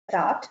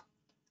start.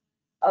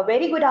 A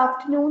very good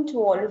afternoon to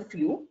all of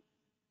you.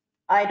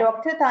 I,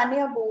 Dr.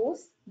 Tania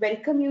Bose,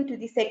 welcome you to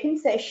the second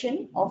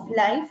session of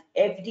Live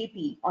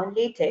FDP on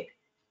LATEX,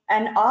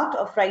 an art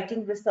of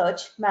writing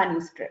research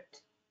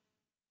manuscript.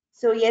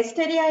 So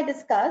yesterday I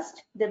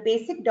discussed the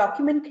basic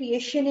document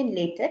creation in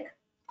LATEX,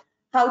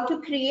 how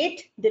to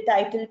create the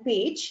title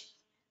page,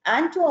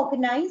 and to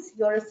organize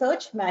your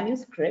research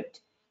manuscript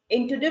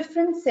into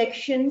different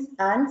sections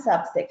and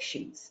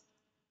subsections.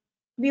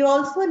 We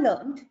also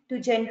learned to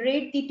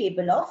generate the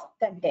table of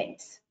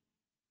contents.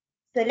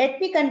 So let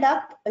me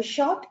conduct a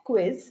short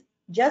quiz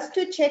just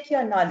to check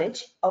your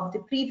knowledge of the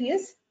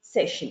previous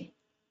session.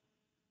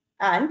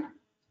 And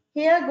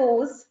here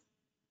goes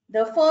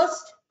the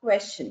first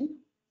question.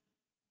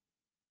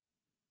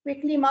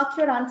 Quickly mark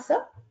your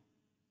answer.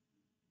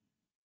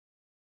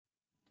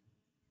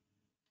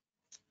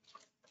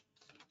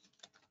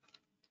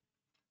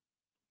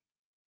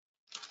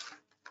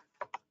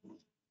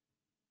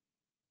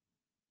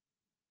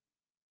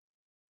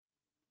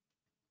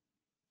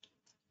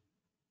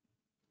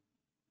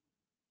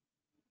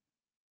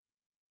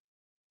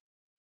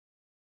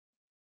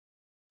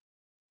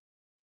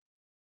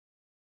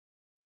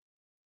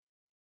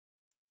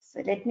 So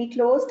let me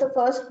close the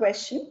first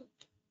question.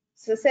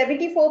 So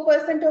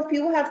 74% of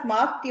you have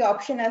marked the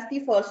option as the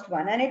first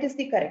one, and it is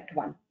the correct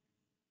one.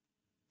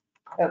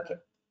 Okay.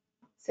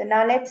 So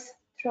now let's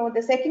throw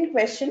the second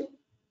question.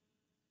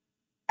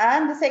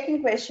 And the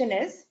second question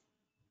is,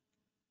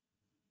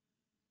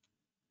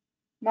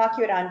 mark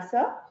your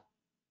answer.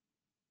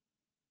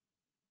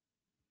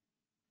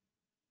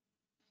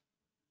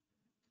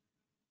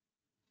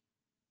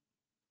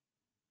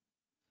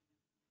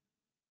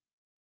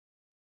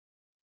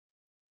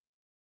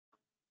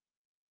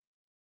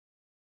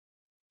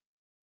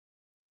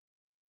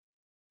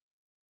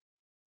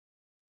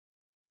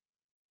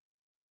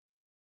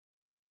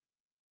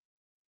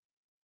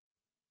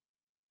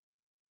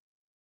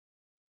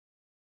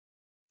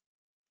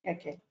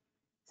 Okay,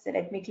 so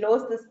let me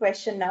close this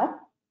question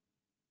now.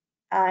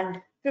 And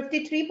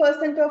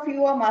 53% of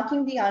you are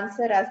marking the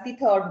answer as the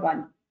third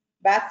one,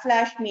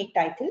 / make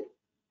title.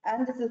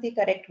 And this is the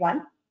correct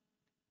one.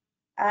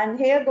 And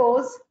here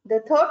goes the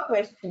third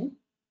question.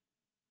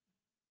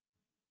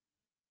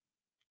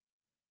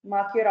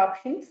 Mark your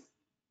options.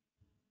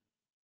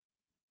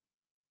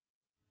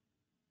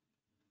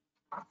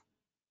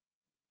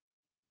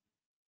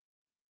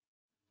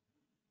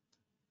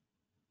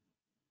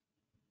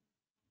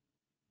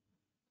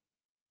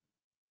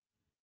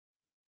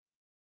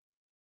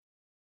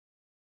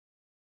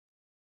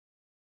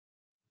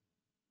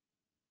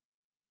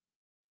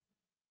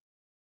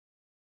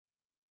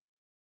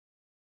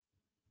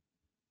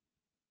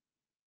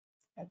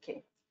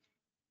 Okay,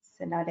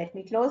 so now let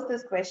me close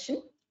this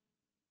question.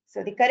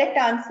 So the correct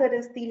answer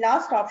is the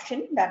last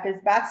option, that is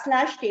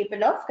 /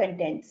 table of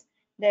contents.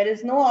 There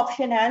is no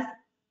option as,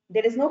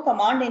 there is no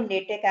command in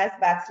LaTeX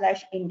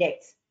as /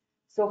 index.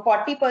 So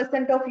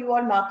 40% of you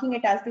are marking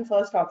it as the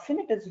first option.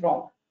 It is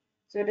wrong.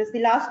 So it is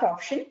the last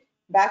option,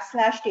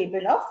 /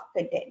 table of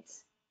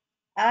contents.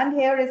 And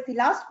here is the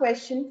last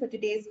question for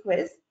today's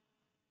quiz.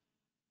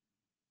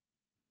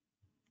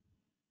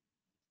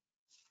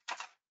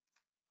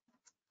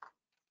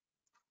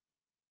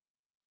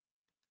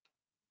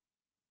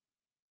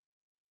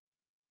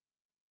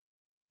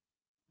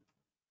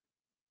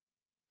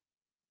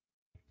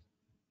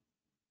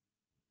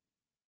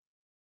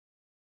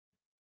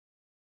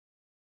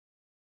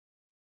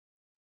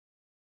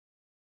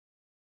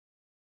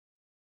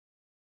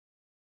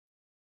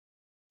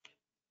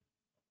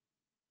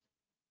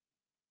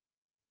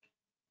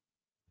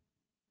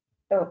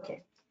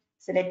 Okay,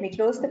 so let me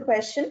close the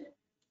question.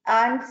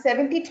 And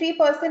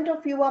 73%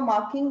 of you are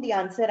marking the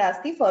answer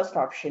as the first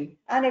option,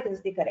 and it is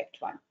the correct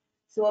one.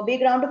 So a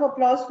big round of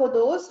applause for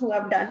those who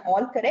have done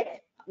all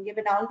correct,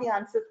 given all the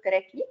answers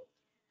correctly.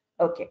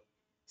 Okay,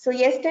 so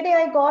yesterday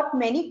I got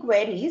many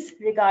queries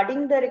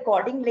regarding the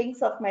recording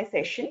links of my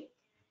session.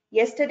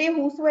 Yesterday,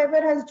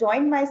 whosoever has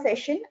joined my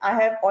session,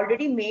 I have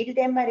already mailed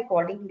them my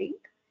recording link.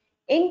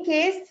 In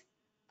case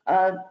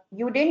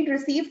you didn't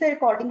receive the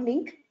recording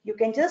link, you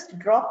can just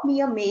drop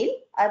me a mail.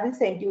 I will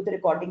send you the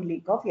recording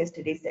link of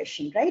yesterday's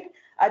session, right?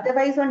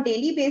 Otherwise, on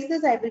daily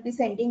basis, I will be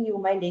sending you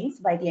my links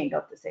by the end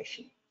of the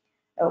session.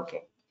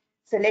 Okay,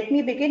 so let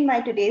me begin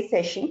my today's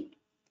session.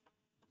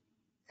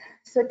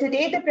 So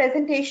today the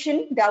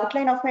presentation, the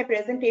outline of my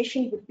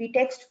presentation would be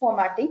text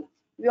formatting.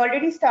 We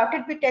already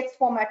started with text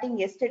formatting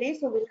yesterday,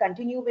 so we'll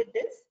continue with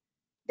this.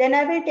 Then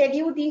I will tell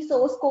you the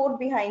source code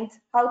behind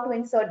how to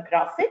insert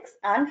graphics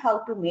and how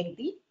to make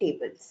the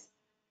tables.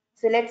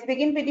 So let's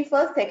begin with the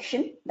first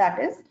section, that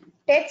is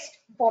text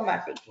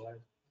formatting.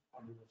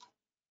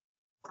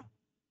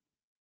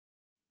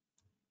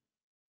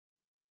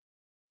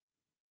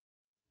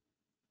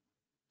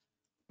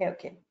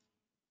 Okay.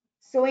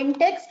 So in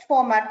text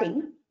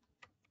formatting,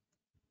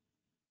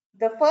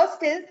 the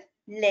first is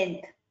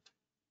length.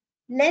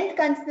 Length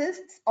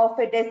consists of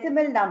a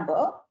decimal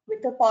number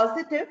with a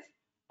positive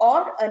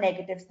or a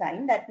negative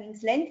sign. That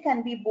means length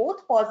can be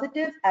both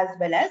positive as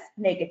well as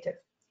negative.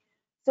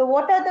 So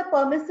what are the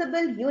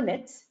permissible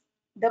units?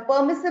 The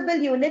permissible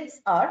units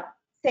are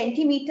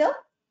centimeter,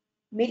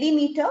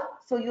 millimeter.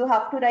 So you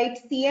have to write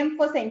cm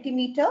for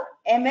centimeter,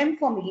 mm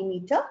for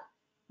millimeter.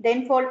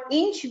 Then for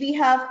inch, we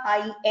have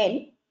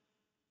in,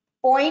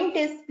 point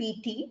is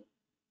pt.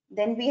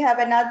 Then we have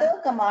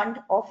another command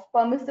of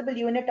permissible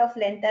unit of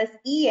length as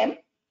em.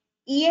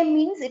 Em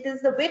means it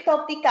is the width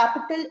of the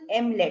capital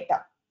M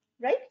letter,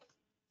 right?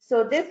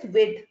 So this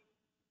width,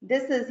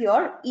 this is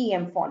your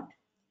em font.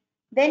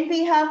 Then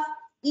we have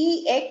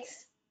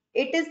ex,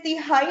 it is the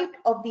height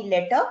of the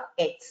letter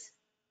x.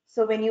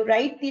 So when you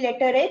write the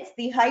letter x,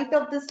 the height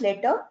of this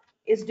letter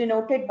is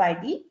denoted by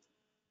the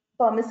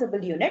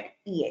permissible unit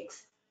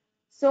ex.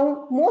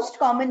 So most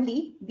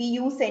commonly we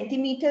use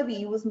centimeter, we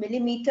use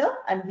millimeter,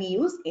 and we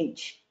use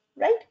inch,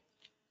 right?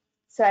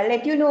 So I'll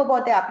let you know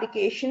about the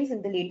applications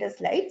in the later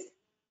slides.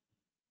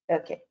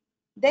 Okay.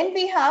 Then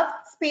we have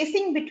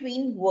spacing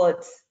between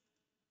words.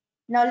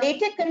 Now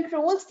LaTeX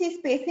controls the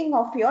spacing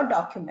of your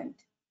document.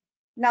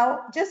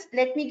 Now just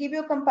let me give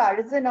you a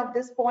comparison of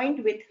this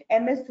point with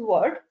MS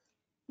Word.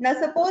 Now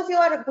suppose you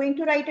are going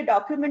to write a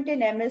document in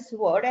MS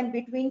Word, and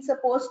between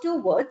suppose two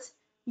words,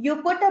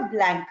 you put a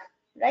blank,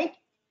 right?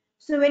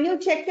 So when you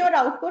check your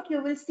output,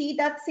 you will see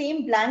that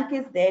same blank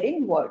is there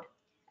in Word.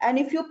 And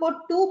if you put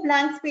two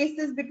blank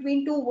spaces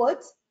between two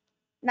words,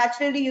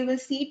 naturally you will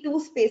see two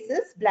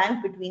spaces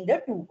blank between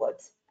the two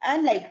words,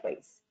 and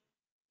likewise.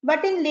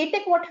 But in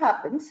LaTeX, what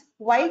happens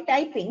while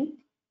typing?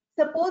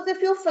 Suppose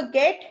if you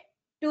forget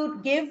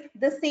to give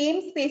the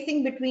same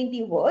spacing between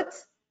the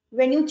words,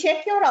 when you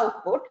check your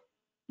output,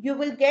 you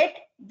will get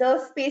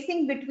the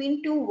spacing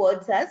between two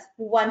words as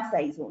one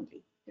size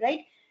only,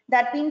 right?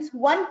 That means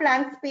one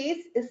blank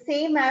space is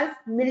same as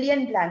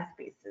million blank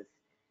spaces.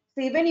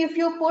 So even if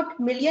you put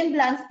million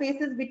blank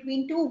spaces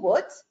between two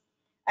words,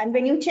 and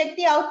when you check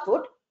the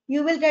output,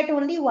 you will get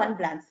only one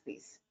blank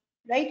space,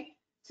 right?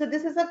 So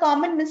this is a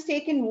common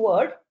mistake in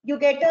Word. You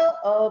get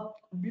a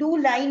blue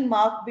line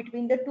mark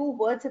between the two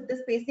words if the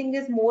spacing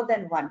is more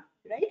than one,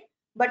 right?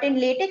 But in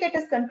LaTeX, it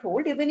is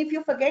controlled. Even if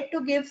you forget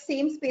to give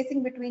same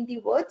spacing between the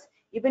words,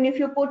 even if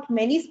you put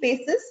many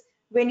spaces,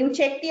 when you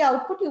check the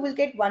output, you will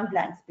get one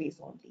blank space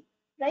only,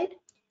 right?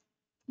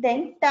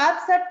 Then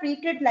tabs are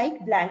treated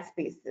like blank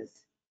spaces.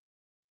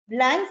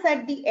 Blanks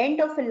at the end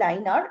of a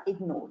line are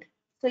ignored.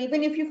 So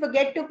even if you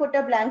forget to put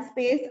a blank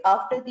space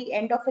after the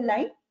end of a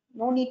line,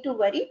 no need to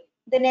worry.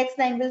 The next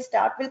line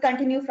will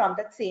continue from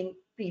that same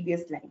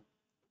previous line.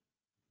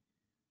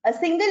 A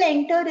single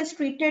enter is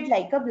treated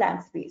like a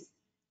blank space.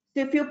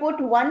 So if you put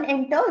one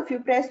enter, if you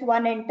press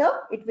one enter,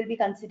 it will be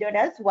considered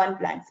as one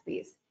blank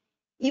space.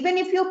 Even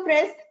if you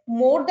press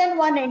more than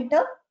one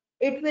enter,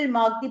 it will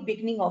mark the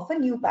beginning of a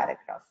new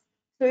paragraph.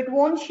 So it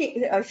won't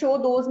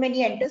show those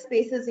many enter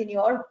spaces in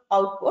your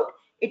output.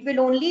 It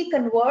will only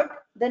convert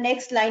the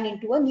next line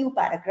into a new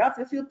paragraph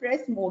if you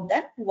press more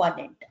than one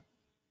enter.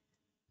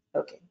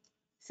 Okay,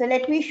 so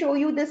let me show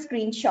you the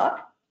screenshot.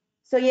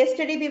 So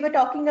yesterday we were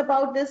talking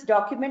about this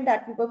document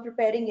that we were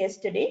preparing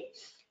yesterday.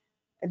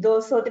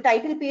 So the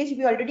title page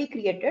we already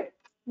created.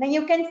 Now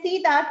you can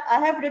see that I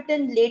have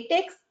written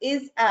LaTeX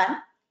is an,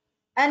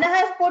 and I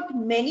have put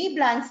many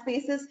blank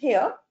spaces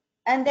here,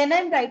 and then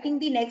I'm writing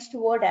the next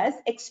word as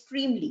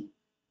extremely,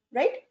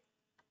 right?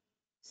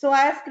 So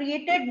I have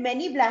created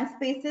many blank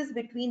spaces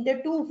between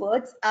the two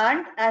words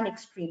and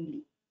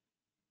extremely.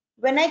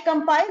 When I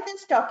compile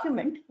this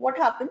document, what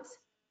happens?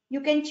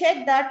 You can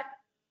check that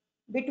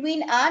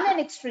between and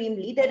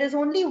extremely, there is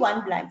only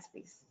one blank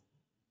space,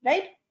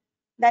 right?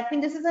 That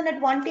means this is an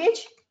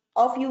advantage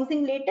of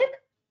using LaTeX,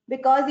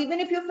 because even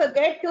if you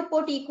forget to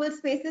put equal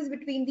spaces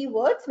between the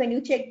words, when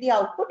you check the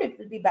output, it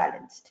will be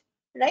balanced,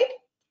 right?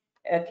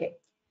 Okay.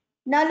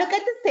 Now look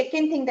at the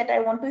second thing that I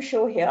want to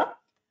show here.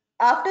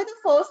 After the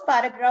first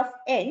paragraph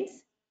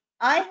ends,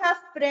 I have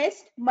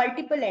pressed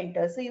multiple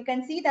enters. So you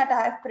can see that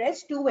I have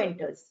pressed two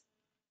enters.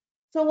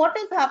 So what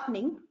is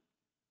happening?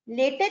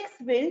 LaTeX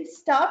will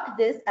start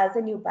this as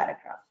a new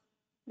paragraph,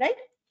 right?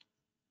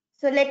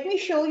 So let me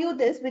show you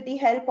this with the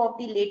help of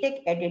the LaTeX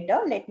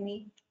editor. Let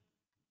me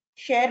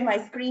share my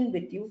screen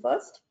with you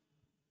first,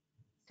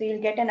 so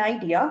you'll get an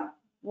idea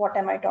what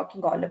am I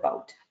talking all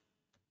about.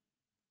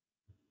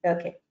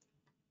 Okay.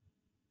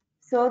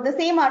 So the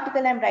same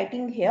article I'm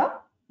writing here,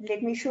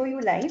 let me show you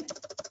live.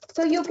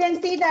 So you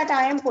can see that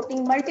I am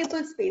putting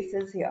multiple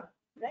spaces here,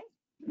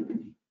 right?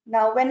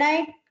 Now when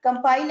I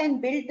compile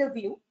and build the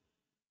view,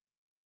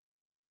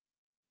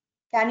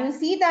 can you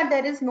see that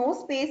there is no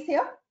space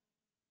here,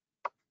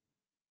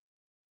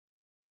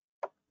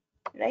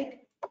 right?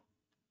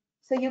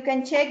 So you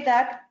can check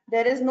that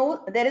there is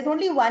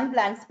only one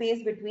blank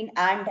space between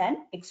and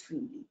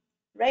extremely,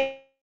 right?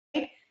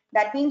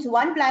 That means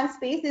one blank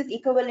space is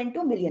equivalent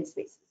to million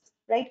spaces,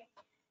 right?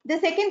 The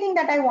second thing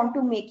that I want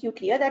to make you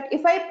clear, that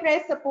if I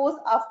press, suppose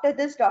after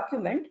this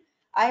document,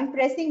 I'm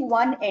pressing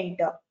one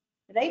enter,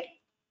 right?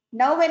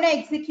 Now when I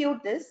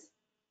execute this,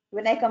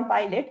 when I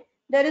compile it,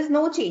 there is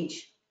no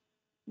change.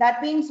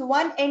 That means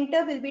one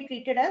enter will be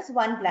treated as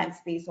one blank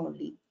space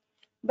only.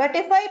 But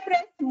if I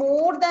press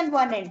more than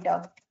one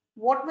enter,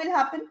 what will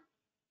happen?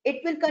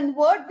 it will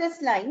convert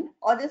this line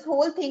or this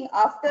whole thing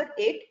after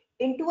it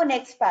into a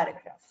next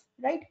paragraph,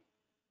 right?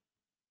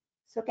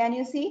 So can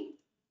you see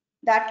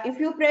that if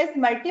you press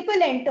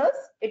multiple enters,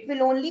 it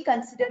will only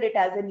consider it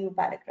as a new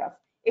paragraph.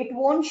 It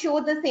won't show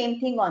the same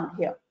thing on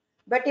here.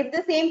 But if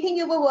the same thing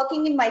you were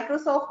working in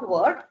Microsoft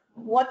Word,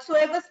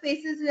 whatsoever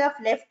spaces you have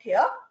left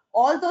here,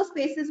 all those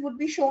spaces would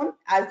be shown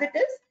as it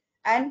is,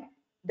 and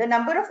the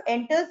number of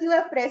enters you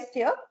have pressed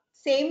here,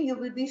 same you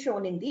will be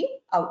shown in the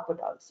output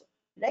also,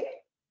 right?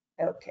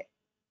 Okay.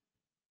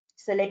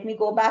 So let me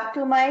go back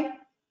to my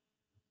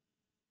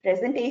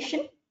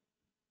presentation.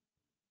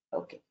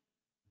 Okay.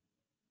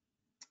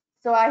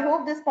 So I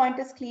hope this point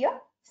is clear,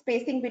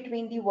 spacing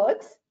between the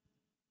words.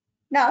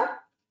 Now,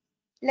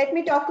 let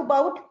me talk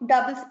about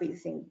double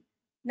spacing.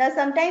 Now,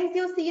 sometimes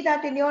you see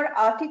that in your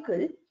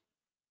article,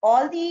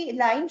 all the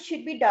lines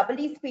should be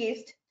doubly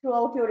spaced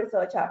throughout your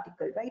research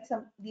article, right?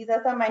 These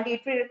are some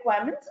mandatory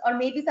requirements, or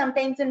maybe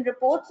sometimes in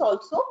reports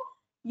also,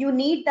 you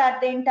need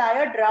that the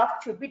entire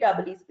draft should be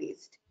doubly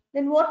spaced.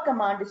 Then what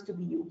command is to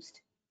be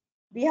used?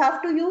 We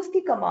have to use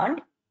the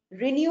command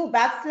renew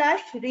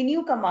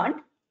command.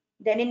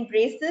 Then in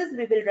braces,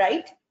 we will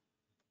write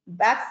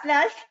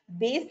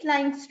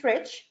 \baseline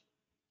stretch.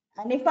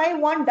 And if I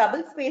want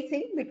double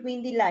spacing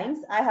between the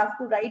lines, I have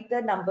to write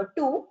the number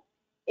 2.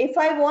 If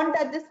I want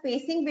that the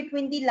spacing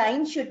between the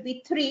lines should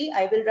be 3,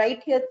 I will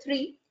write here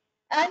 3.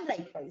 And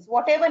likewise,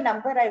 whatever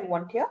number I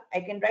want here,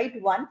 I can write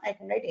 1, I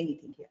can write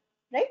anything here,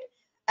 right?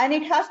 And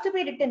it has to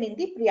be written in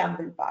the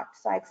preamble part.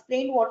 So I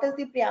explained what is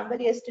the preamble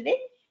yesterday.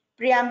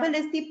 Preamble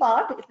is the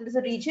part, it is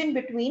a region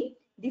between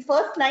the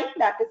first line,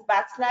 that is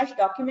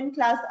 \document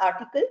class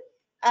article,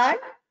 and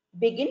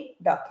begin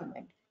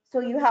document. So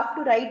you have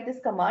to write this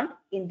command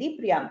in the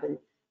preamble,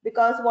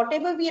 because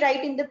whatever we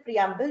write in the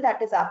preamble,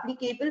 that is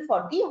applicable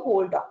for the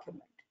whole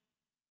document.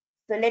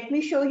 So let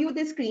me show you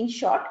the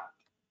screenshot.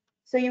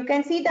 So you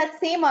can see that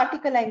same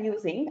article I'm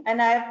using,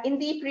 and I have in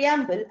the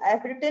preamble, I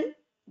have written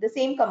the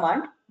same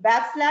command,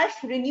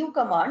 \renew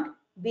command,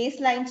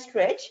 baseline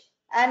stretch,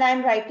 and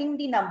I'm writing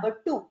the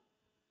number 2.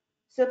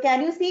 So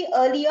can you see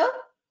earlier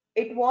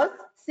it was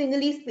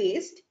singly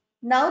spaced.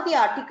 Now the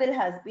article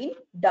has been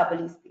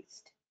doubly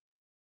spaced,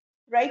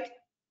 right?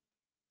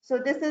 So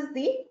this is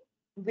the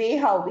way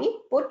how we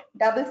put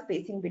double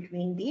spacing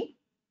between the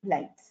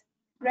lines,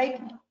 right?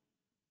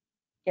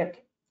 Okay.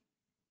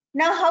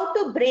 Now how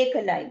to break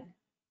a line?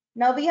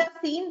 Now we have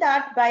seen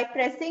that by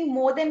pressing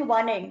more than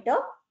one enter,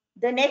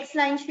 the next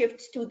line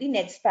shifts to the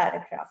next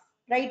paragraph,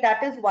 right?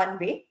 That is one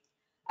way.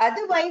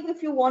 Otherwise,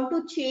 if you want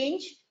to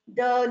change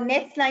the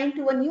next line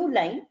to a new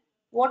line,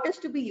 what is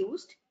to be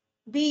used?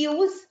 We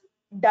use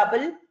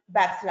double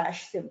 \,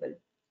 symbol,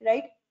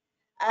 right?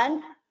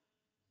 And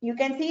you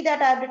can see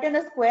that I've written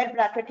a square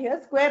bracket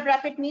here. Square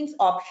bracket means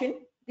option.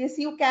 This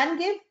you can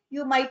give,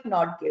 you might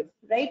not give,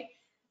 right?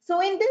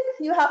 So in this,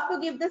 you have to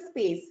give the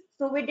space.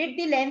 So we did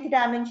the length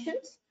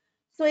dimensions.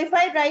 So if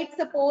I write,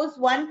 suppose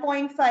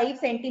 1.5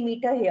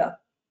 centimeter here.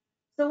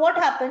 So what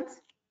happens?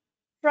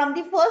 From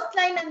the first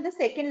line and the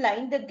second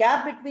line, the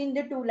gap between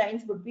the two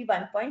lines would be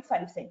 1.5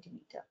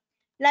 centimeter.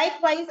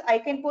 Likewise, I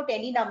can put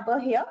any number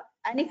here.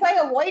 And if I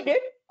avoid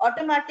it,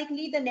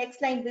 automatically the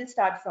next line will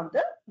start from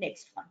the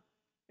next one,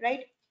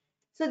 right?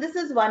 So this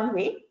is one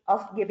way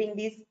of giving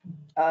these,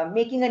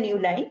 making a new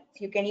line.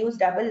 You can use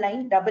double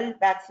line, double \.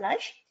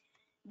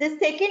 The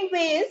second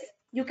way is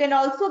you can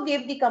also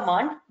give the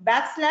command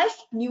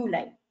 \new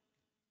line.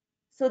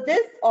 So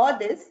this or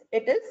this,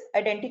 it is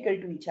identical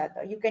to each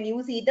other. You can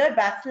use either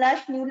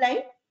 \new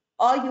line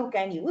or you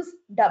can use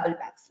double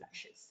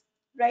backslashes,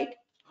 right?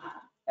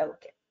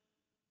 Okay.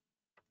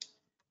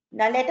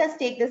 Now let us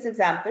take this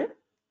example.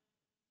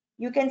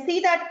 You can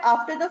see that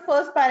after the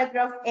first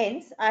paragraph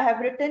ends, I have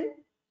written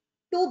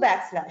 2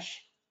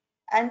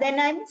 \, and then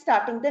I'm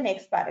starting the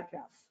next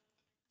paragraph.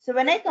 So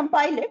when I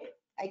compile it,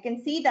 I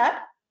can see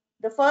that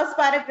the first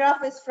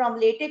paragraph is from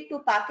LaTeX to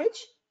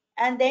package,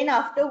 and then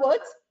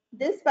afterwards,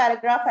 this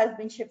paragraph has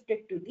been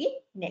shifted to the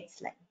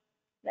next line,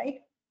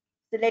 right?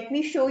 So let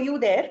me show you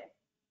there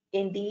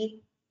in the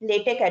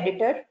LaTeX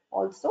editor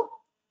also.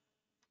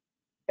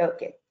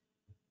 Okay.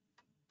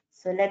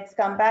 So let's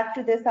come back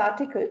to this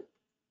article.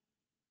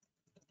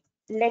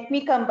 Let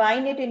me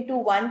combine it into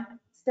one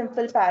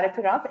simple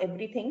paragraph,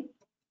 everything.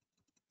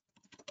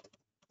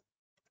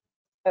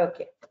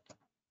 Okay.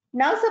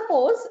 Now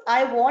suppose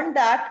I want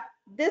that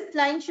this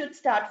line should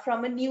start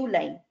from a new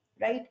line,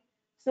 right?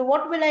 So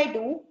what will I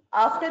do?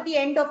 After the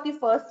end of the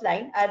first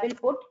line, I will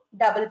put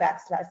double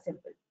 \,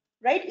 symbol,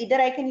 right? Either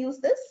I can use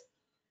this.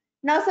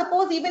 Now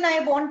suppose even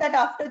I want that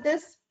after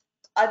this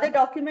other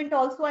document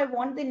also, I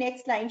want the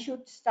next line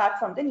should start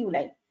from the new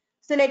line.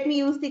 So let me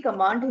use the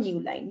command new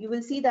line. You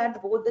will see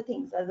that both the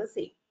things are the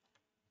same.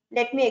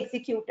 Let me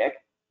execute it.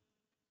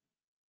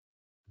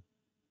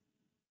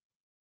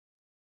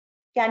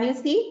 Can you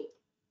see?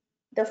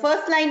 The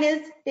first line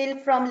is till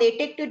from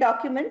LaTeX to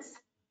documents.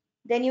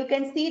 Then you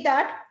can see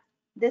that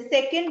the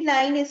second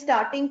line is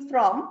starting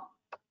from,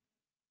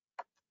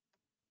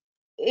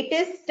 it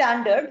is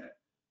standard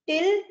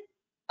till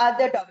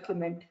other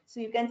document. So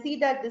you can see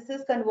that this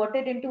is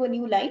converted into a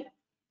new line.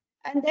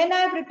 And then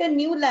I've written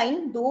new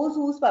line, those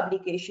whose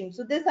publication.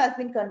 So this has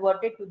been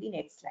converted to the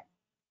next line,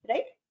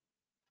 right?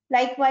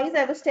 Likewise,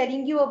 I was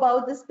telling you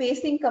about the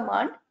spacing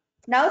command.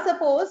 Now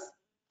suppose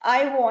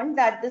I want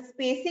that the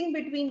spacing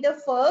between the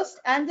first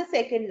and the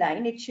second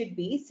line, it should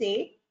be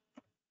say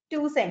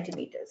 2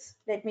 centimeters.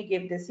 Let me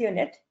give this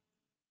unit.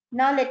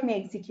 Now let me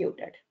execute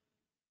it.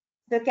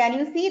 So can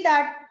you see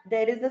that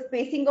there is a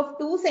spacing of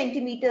 2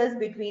 centimeters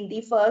between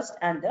the first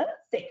and the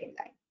second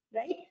line,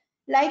 right?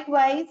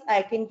 Likewise,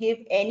 I can give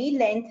any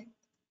length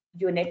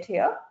unit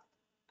here.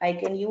 I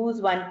can use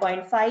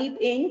 1.5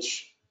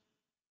 inch.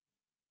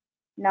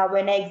 Now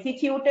when I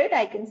execute it,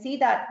 I can see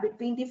that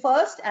between the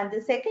first and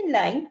the second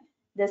line,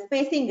 the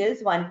spacing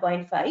is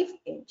 1.5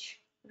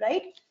 inch,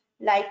 right?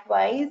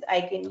 Likewise,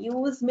 I can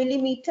use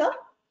millimeter.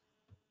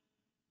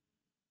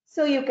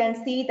 So you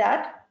can see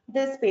that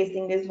this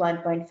spacing is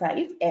 1.5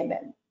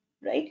 mm,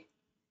 right?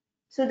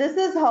 So this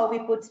is how we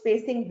put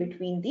spacing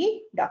between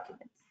the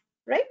documents,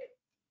 right?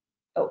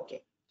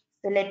 Okay.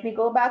 So let me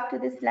go back to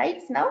the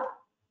slides now.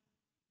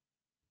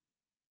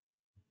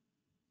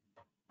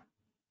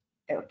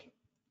 Okay.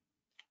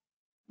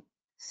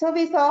 So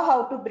we saw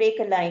how to break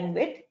a line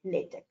with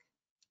LaTeX.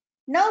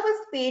 Now is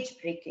page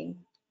breaking.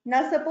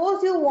 Now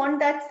suppose you want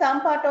that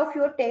some part of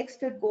your text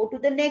should go to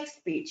the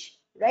next page,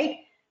 right?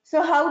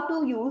 So how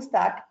to use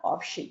that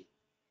option?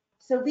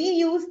 So we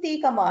use the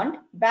command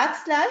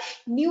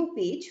 \new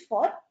page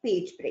for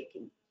page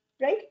breaking,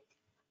 right?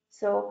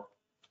 So,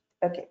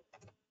 okay.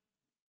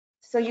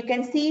 So you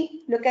can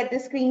see, look at the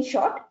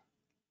screenshot.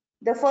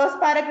 The first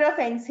paragraph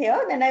ends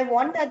here, then I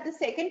want that the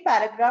second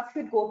paragraph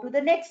should go to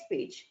the next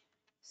page.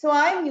 So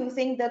I'm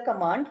using the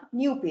command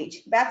new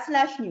page,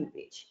 \new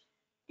page.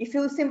 If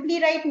you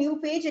simply write new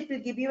page, it will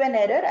give you an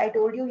error. I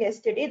told you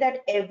yesterday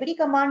that every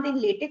command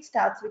in LaTeX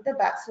starts with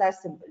a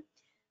 / symbol.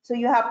 So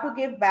you have to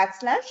give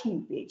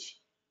 \new page.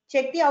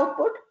 Check the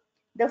output.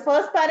 The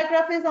first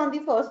paragraph is on the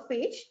first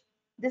page.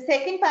 The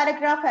second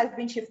paragraph has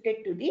been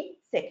shifted to the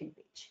second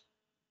page,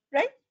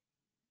 right?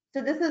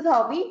 So this is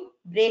how we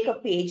break a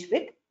page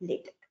with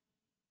LaTeX.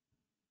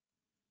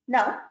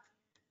 Now,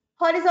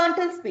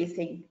 horizontal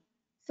spacing.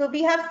 So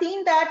we have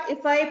seen that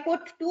if I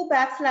put 2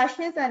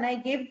 backslashes and I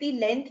give the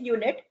length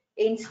unit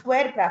in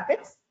square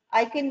brackets,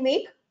 I can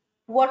make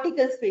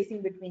vertical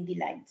spacing between the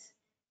lines.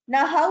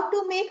 Now, how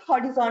to make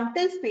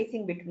horizontal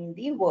spacing between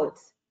the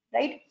words,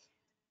 right?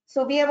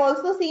 So we have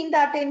also seen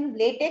that in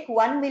LaTeX,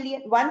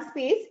 one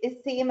space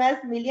is same as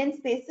million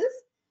spaces.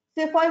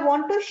 So if I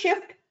want to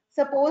shift,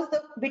 suppose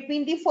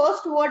between the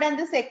first word and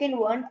the second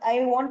one,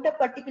 I want a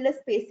particular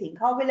spacing.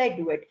 How will I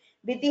do it?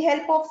 With the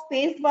help of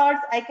space bars,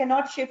 I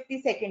cannot shift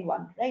the second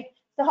one, right?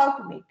 So how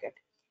to make it?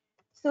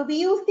 So we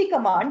use the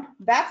command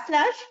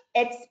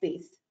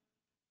 \h_space,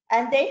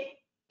 and then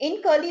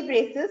in curly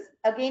braces,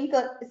 again,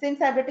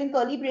 since I've written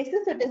curly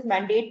braces, it is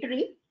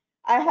mandatory.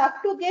 I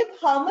have to give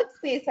how much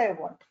space I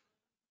want.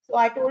 So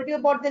I told you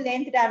about the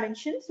length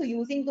dimension. So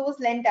using those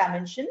length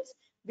dimensions,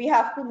 we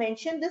have to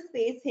mention the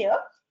space here.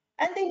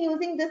 And then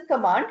using this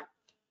command,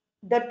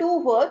 the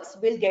two words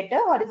will get a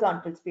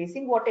horizontal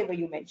spacing, whatever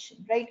you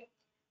mention, right?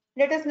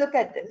 Let us look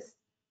at this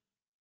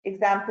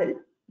example.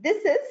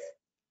 This is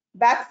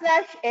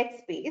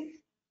 \h space.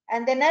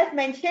 And then I've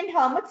mentioned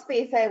how much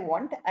space I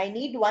want. I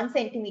need 1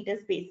 centimeter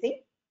spacing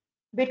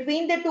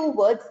between the two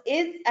words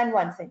is and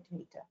 1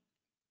 centimeter.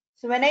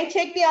 So when I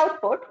check the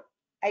output,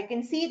 I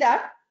can see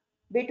that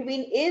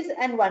between is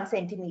and 1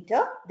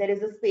 centimeter, there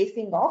is a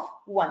spacing of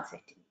 1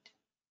 centimeter,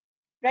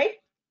 right?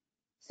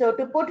 So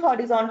to put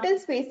horizontal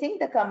spacing,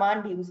 the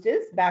command used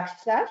is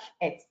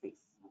 \h_space.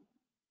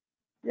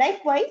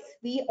 Likewise,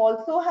 we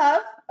also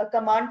have a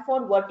command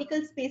for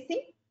vertical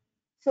spacing.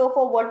 So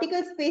for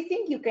vertical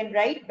spacing, you can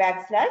write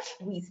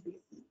 \v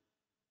spacing.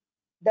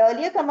 The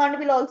earlier command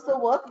will also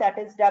work, that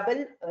is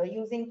double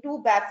using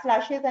 2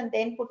 backslashes and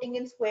then putting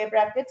in square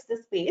brackets the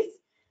space.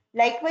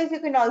 Likewise, you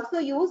can also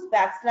use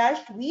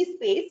 \v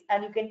space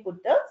and you can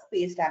put the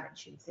space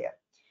dimensions here.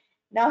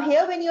 Now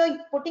here when you are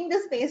putting the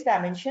space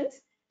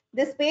dimensions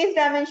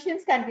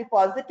can be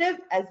positive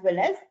as well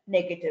as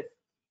negative.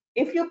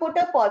 If you put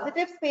a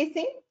positive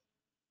spacing,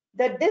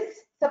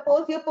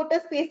 suppose you put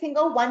a spacing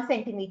of 1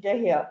 centimeter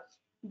here,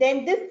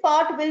 then this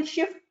part will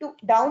shift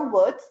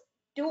downwards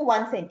to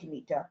 1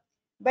 centimeter.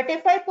 But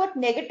if I put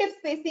negative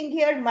spacing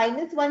here,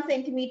 -1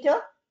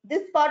 centimeter,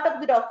 this part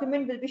of the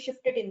document will be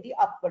shifted in the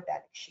upward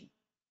direction,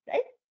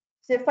 right?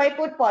 So if I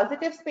put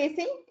positive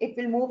spacing, it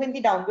will move in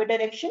the downward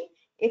direction.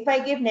 If I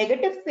give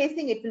negative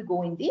spacing, it will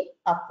go in the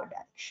upward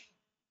direction.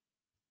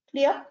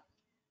 Clear?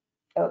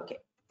 Okay.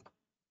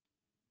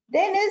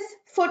 Then is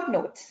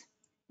footnotes.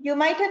 You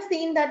might have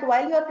seen that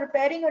while you are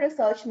preparing a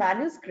research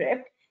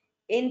manuscript,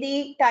 in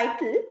the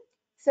title,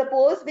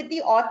 suppose with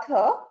the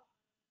author,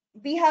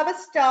 we have a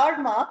star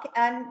mark,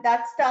 and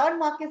that star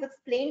mark is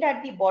explained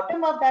at the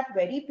bottom of that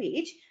very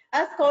page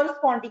as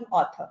corresponding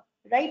author,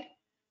 right?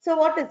 So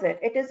what is it?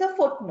 It is a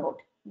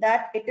footnote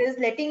that it is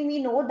letting me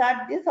know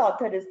that this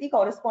author is the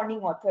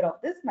corresponding author of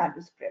this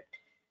manuscript.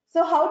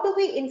 So how do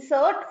we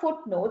insert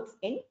footnotes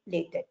in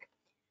LaTeX?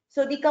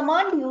 So the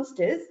command used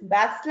is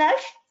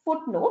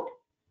 \footnote,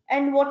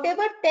 and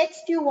whatever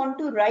text you want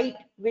to write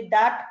with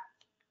that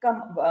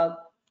number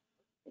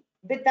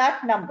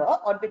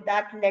or with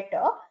that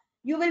letter,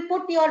 you will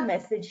put your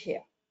message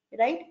here,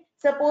 right?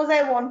 Suppose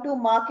I want to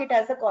mark it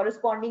as a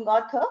corresponding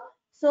author.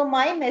 So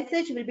my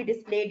message will be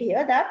displayed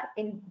here that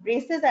in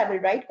braces I will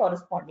write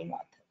corresponding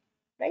author,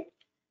 right?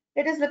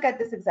 Let us look at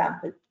this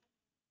example.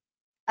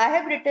 I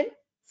have written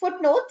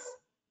footnotes,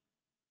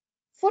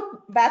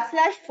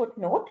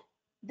 \footnote.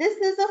 This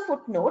is a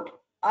footnote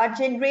are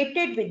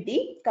generated with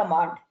the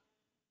command.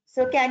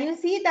 So can you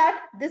see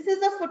that this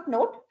is a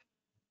footnote?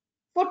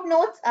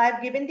 Footnotes, I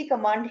have given the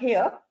command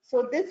here.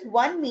 So this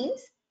one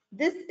means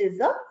this is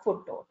a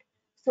footnote.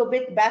 So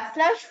with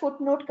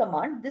 \footnote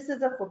command, this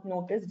is a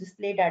footnote is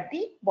displayed at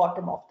the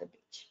bottom of the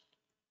page.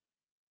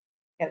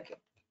 Okay,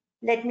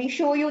 let me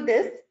show you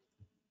this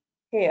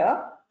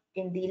here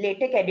in the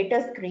LaTeX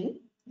editor screen.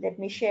 Let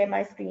me share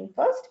my screen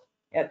first.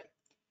 Okay,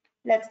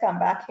 let's come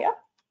back here.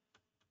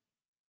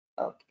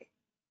 Okay,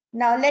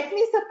 now let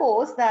me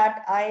suppose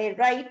that I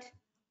write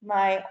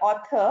my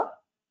author.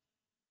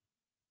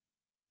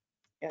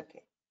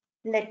 Okay,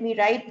 let me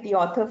write the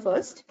author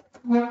first.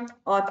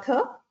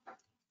 Author,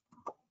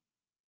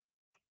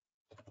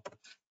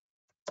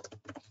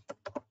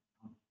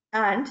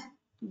 and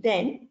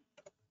then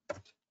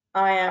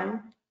I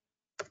am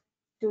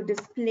to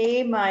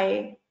display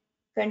my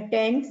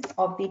contents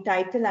of the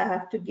title. I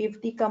have to give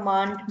the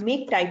command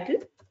make title,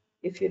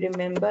 if you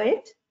remember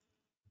it.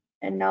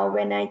 And now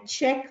when I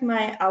check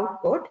my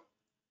output,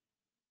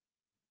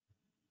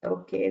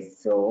 okay,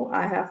 so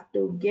I have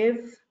to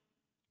give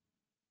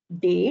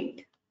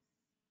date.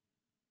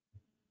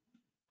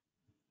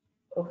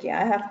 Okay,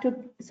 I have to,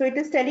 so it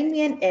is telling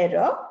me an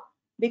error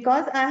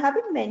because I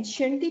haven't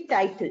mentioned the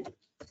title.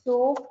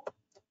 So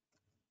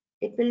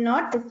it will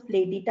not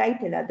display the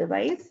title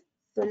otherwise.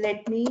 So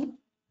let me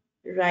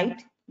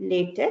write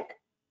LaTeX,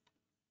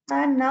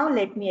 and now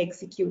let me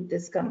execute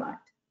this command,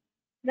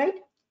 right?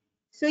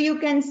 So you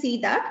can see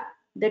that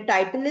the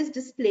title is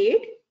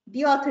displayed,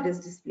 the author is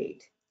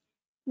displayed.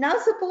 Now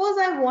suppose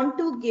I want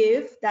to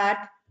give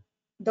that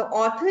the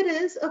author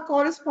is a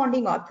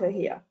corresponding author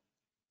here.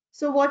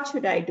 So what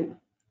should I do?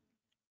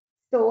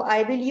 So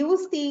I will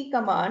use the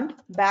command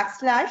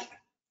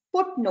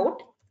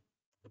 \footnote,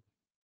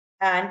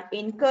 and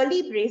in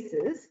curly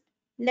braces,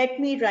 let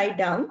me write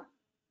down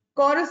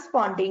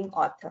corresponding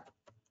author.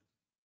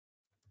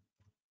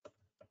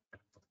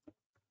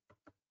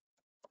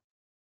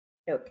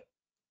 Okay,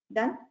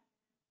 done.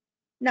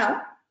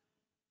 Now,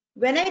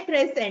 when I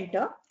press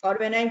enter or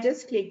when I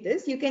just click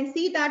this, you can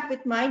see that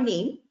with my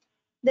name,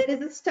 there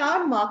is a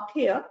star marked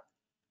here,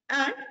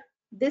 and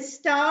this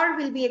star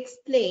will be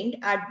explained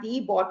at the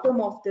bottom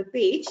of the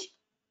page.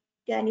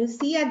 Can you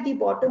see at the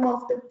bottom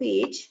of the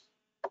page,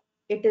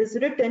 it is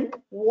written,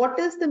 what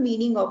is the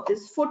meaning of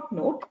this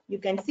footnote? You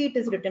can see it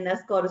is written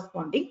as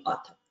corresponding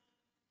author.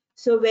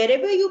 So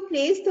wherever you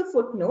place the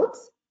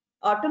footnotes,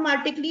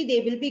 automatically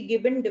they will be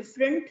given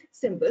different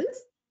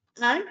symbols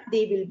and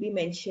they will be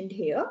mentioned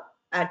here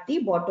at the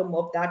bottom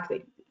of that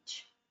very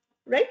page,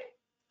 right?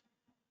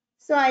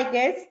 So I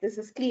guess this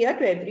is clear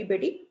to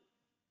everybody.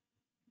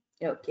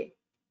 Okay,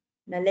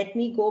 now let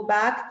me go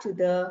back to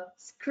the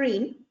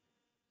screen.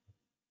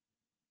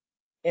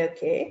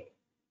 Okay,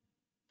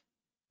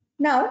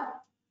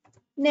 now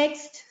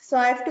next, so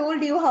I've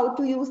told you how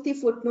to use the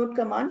footnote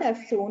command.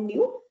 I've shown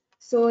you.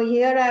 So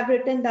here I've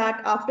written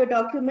that after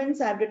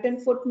documents, I've written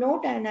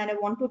footnote, and I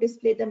want to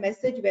display the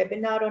message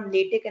webinar on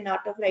LaTeX and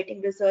Art of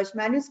Writing Research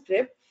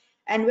Manuscript.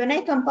 And when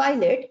I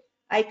compile it,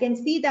 I can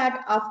see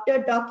that after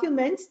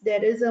documents,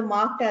 there is a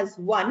marked as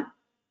 1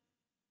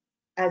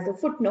 as a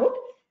footnote,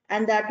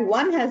 and that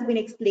 1 has been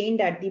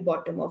explained at the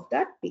bottom of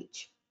that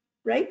page,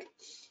 right?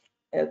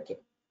 Okay.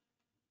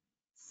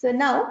 So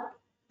now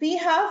we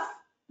have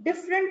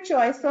different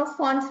choice of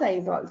font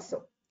size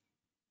also.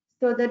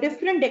 So the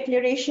different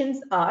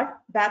declarations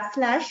are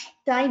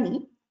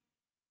 \tiny,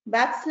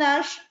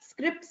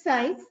 \script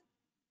size,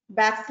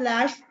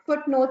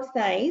 \footnote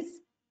size,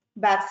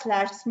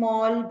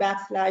 \small,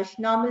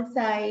 \normal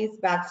size,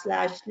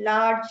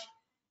 /large,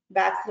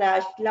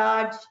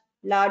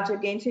 large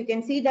again. So you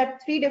can see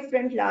that 3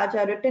 different large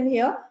are written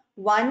here.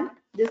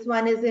 This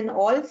one is in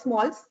all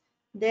smalls.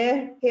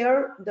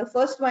 Here the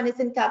first one is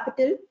in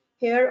capital.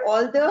 Here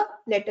all the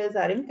letters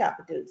are in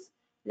capitals.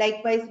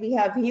 Likewise, we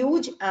have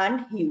huge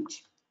and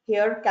huge.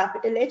 Here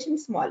capital H and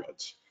small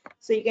h.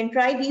 So you can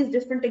try these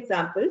different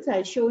examples.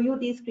 I'll show you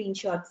these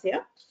screenshots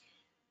here.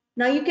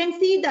 Now you can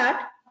see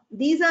that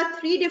these are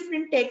 3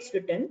 different texts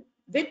written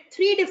with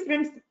 3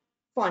 different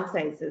font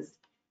sizes.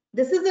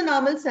 This is the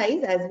normal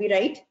size as we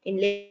write in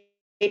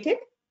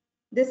LaTeX.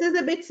 This is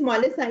a bit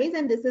smaller size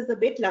and this is a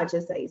bit larger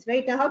size,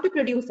 right? Now how to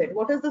produce it?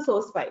 What is the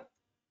source file?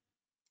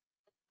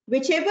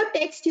 Whichever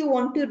text you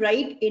want to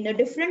write in a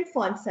different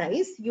font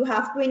size, you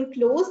have to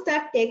enclose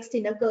that text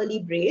in a curly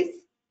brace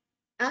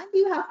and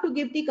you have to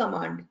give the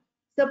command.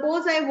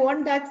 Suppose I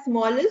want that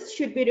smallest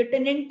should be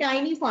written in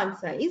tiny font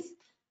size.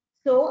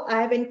 So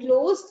I have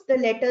enclosed the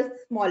letter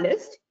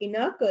smallest in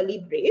a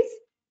curly brace,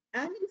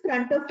 and in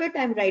front of it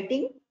I'm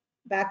writing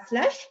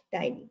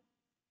 \tiny.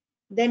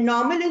 Then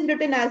normal is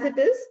written as it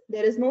is.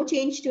 There is no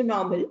change to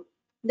normal.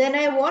 Then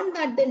I want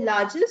that the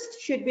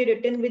largest should be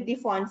written with the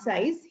font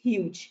size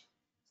huge.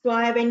 So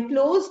I have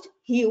enclosed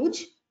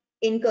huge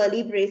in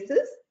curly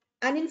braces,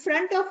 and in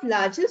front of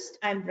largest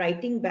I'm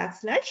writing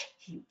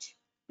 \huge,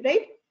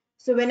 right?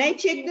 So when I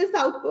check this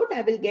output,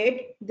 I will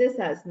get this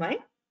as my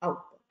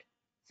output.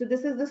 So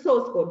this is the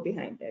source code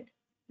behind it,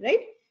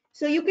 right?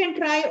 So you can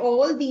try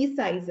all these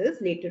sizes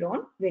later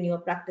on when you are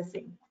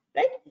practicing,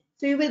 right?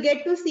 So you will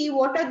get to see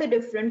what are the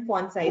different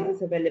font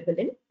sizes available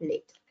in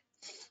LATEX.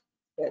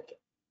 Okay.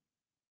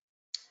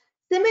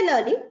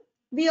 Similarly,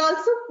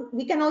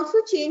 we can also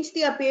change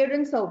the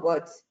appearance of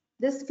words.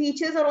 These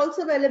features are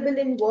also available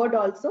in Word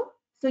also.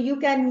 So you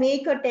can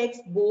make a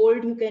text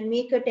bold, you can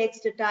make a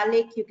text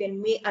italic, you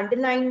can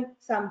underline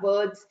some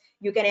words,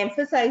 you can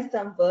emphasize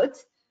some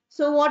words.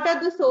 So what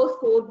are the source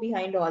code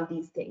behind all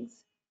these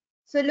things?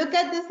 So look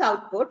at this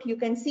output. You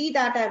can see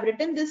that I've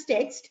written this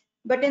text,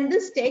 but in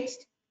this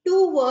text,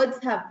 two words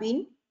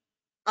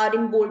are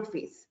in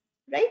boldface,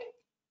 right?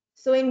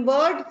 So in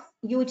Word,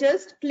 you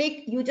just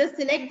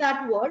select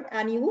that word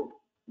and you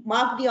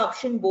mark the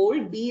option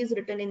bold. B is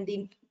written in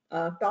the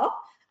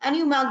top, and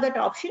you mark that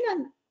option,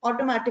 and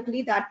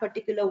automatically that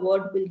particular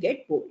word will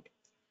get bold.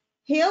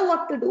 Here,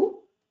 what to do?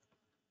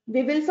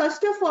 We will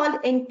first of all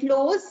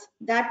enclose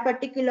that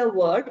particular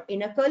word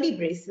in a curly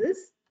braces,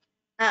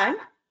 and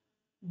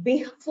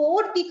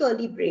before the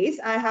curly brace,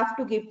 I have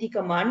to give the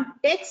command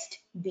text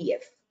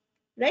BF,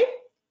 right?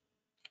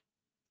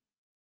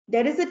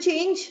 There is a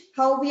change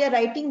how we are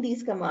writing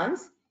these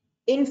commands.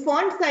 In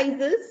font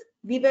sizes,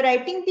 we were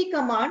writing the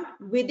command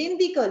within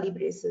the curly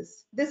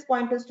braces. This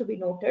point is to be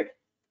noted.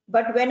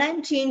 But when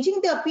I'm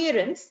changing the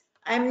appearance,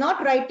 I'm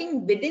not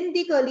writing within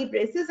the curly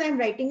braces, I'm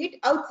writing it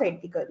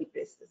outside the curly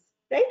braces,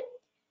 right?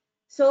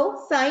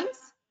 So signs,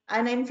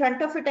 and in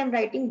front of it, I'm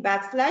writing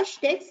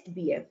 \text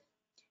BF.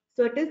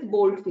 So it is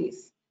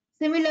boldface.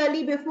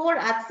 Similarly, before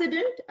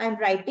accident, I'm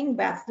writing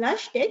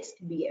 \text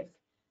BF.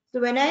 So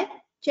when I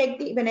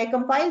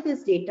compile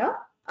this data,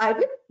 I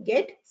will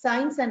get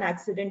signs and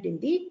accident in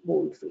the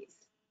boldface.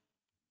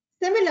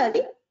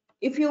 Similarly,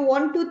 if you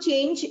want to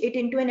change it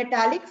into an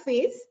italic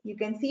face, you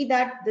can see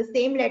that the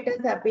same letters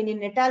have been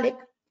in italic.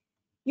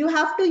 You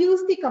have to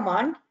use the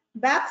command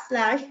 \text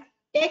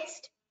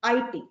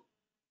IT.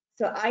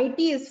 So IT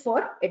is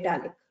for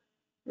italic,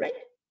 right?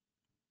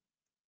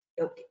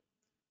 Okay.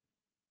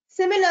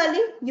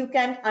 Similarly, you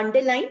can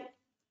underline.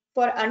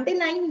 For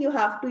underline, you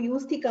have to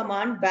use the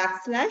command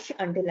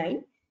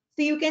 \underline.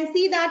 So you can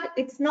see that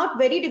it's not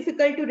very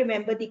difficult to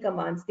remember the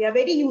commands. They are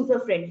very user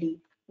friendly.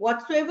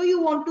 Whatsoever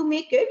you want to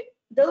make it,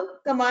 the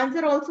commands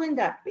are also in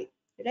that way,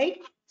 right?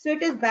 So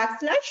it is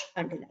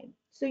 \underline.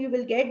 So you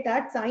will get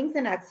that signs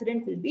and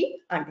accident will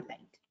be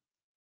underlined.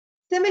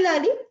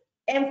 Similarly,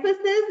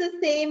 emphasis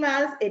is same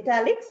as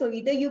italic. So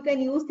either you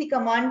can use the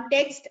command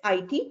text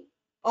IT,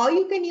 or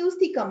you can use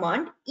the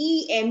command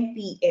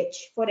EMPH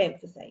for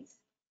emphasize.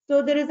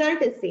 So the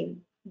result is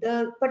same.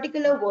 The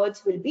particular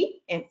words will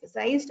be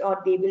emphasized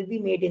or they will be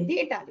made in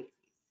the italic.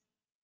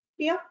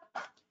 Clear?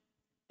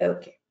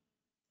 Okay.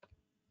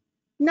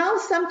 Now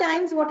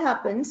sometimes what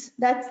happens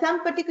that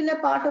some particular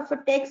part of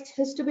a text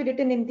has to be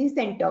written in the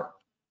center.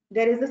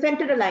 There is a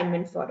center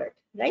alignment for it,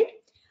 right?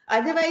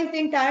 Otherwise the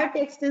entire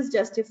text is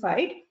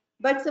justified.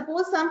 But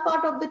suppose some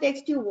part of the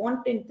text you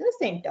want in the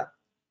center.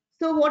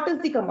 So what is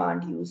the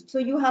command used? So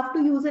you have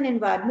to use an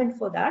environment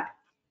for that.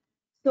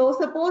 So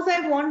suppose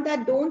I want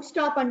that don't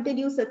stop until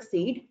you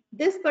succeed.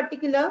 This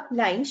particular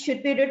line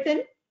should be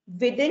written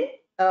within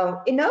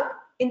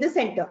in the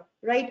center,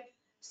 right?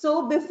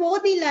 So before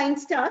the line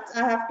starts,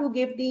 I have to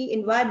give the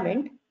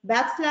environment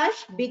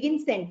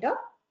 \begin center.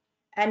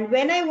 And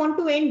when I want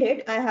to end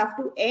it, I have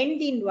to end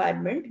the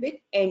environment with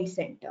end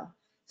center.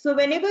 So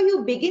whenever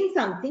you begin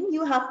something,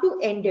 you have to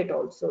end it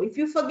also. If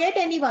you forget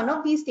any one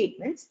of these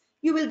statements,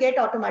 you will get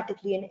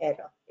automatically an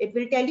error. It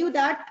will tell you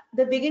that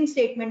the begin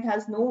statement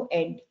has no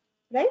end,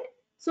 right?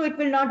 So it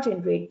will not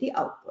generate the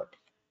output.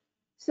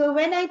 So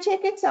when I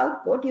check its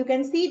output, you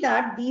can see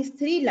that these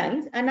three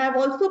lines, and I've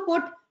also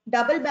put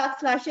double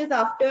backslashes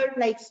after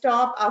like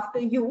stop after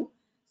you.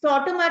 So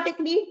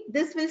automatically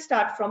this will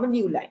start from a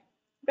new line,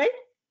 right?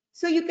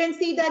 So you can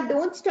see that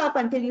don't stop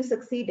until you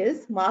succeed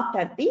is marked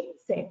at the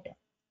center.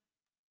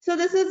 So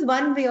this is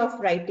one way of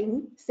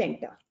writing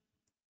center.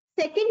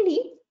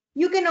 Secondly,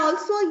 you can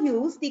also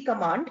use the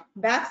command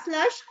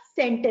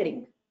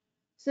 \centering.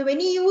 So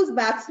when you use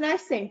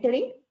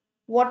 \centering,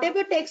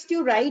 whatever text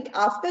you write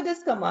after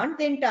this command,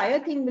 the entire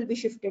thing will be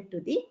shifted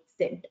to the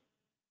center.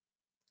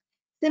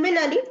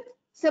 Similarly,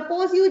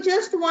 suppose you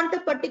just want a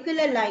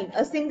particular line,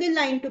 a single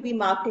line to be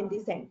marked in the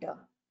center.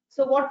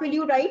 So what will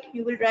you write?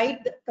 You will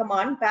write the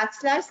command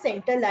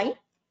 \centerline,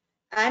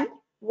 and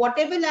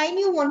whatever line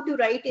you want to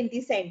write in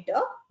the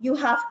center, you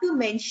have to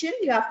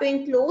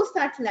enclose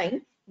that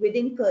line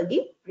within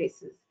curly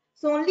braces.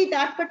 So only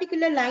that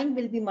particular line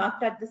will be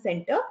marked at the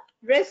center,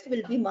 rest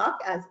will be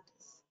marked as it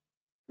is.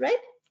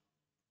 right?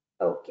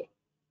 Okay.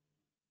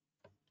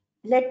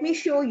 Let me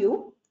show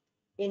you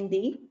in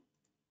the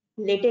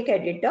LaTeX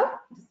editor,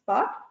 this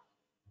part.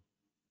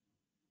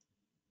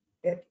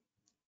 Okay.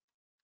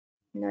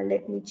 Now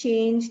let me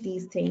change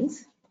these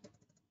things.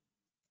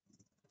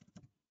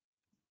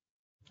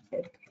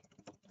 Okay.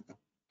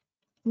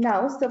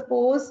 Now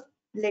suppose,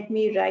 let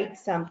me write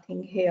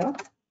something here.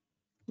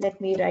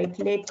 Let me write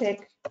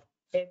LaTeX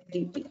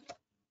FDP.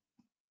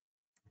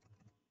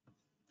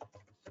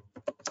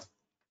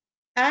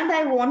 And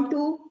I want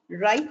to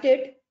write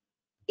it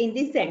in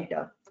the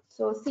center.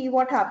 So see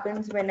what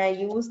happens when I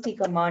use the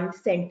command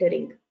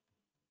centering.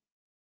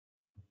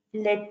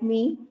 Let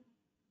me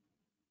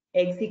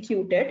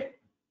execute it.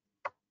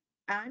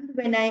 And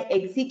when I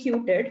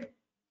execute it,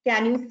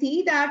 can you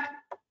see that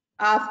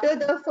after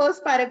the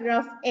first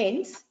paragraph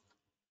ends,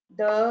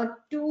 the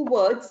two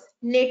words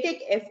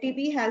LaTeX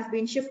FDP has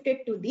been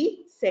shifted to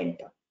the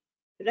center,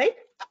 right?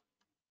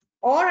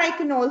 Or I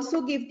can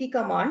also give the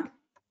command,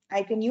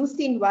 I can use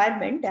the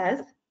environment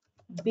as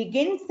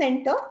begin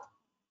center,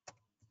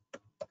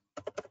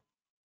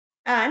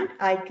 and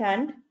I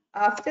can,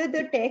 after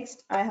the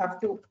text, I have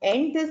to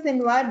end this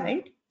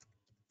environment,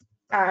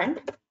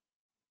 and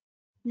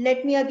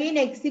let me again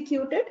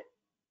execute it.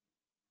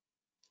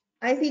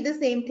 I see the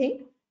same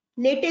thing.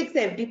 LaTeX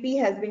FDP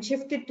has been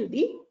shifted to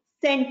the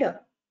center,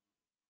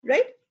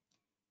 right?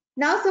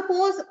 Now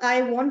suppose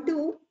I want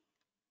to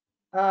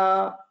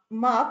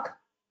mark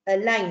a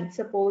line.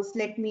 Suppose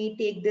let me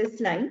take this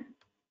line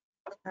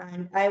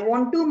and I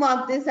want to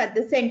mark this at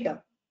the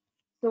center.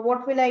 So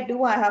what will I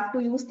do? I have to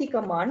use the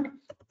command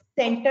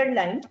center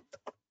line,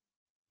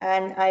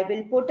 and I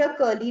will put a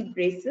curly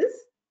braces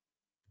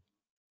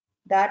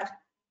that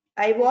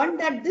I want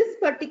that this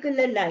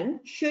particular line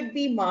should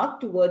be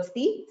marked towards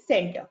the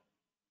center.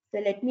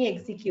 So let me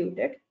execute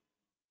it.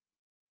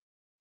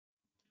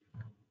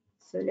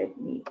 So let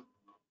me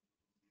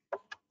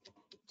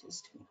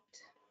just wait.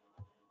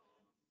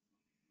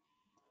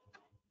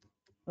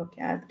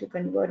 Okay, I have to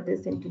convert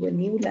this into a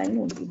new line,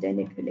 only then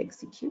it will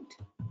execute.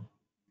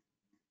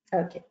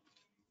 Okay,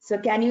 so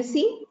can you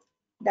see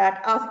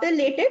that after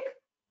LaTeX,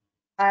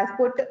 I have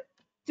put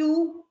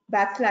 2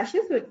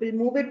 backslashes, so it will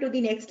move it to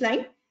the next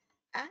line,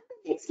 and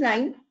the next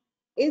line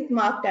is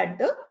marked at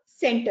the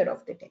center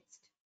of the text,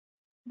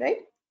 right?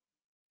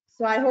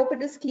 So I hope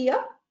it is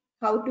clear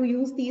how to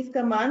use these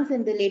commands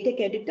in the LaTeX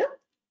editor.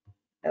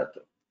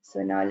 Okay,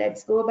 so now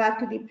let's go back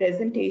to the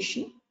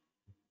presentation.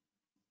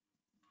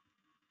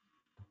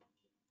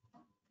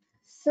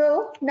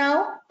 So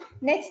now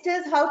next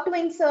is how to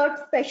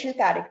insert special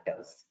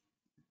characters.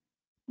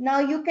 Now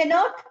you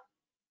cannot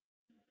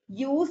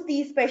use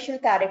these special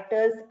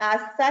characters as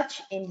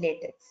such in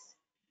LaTeX.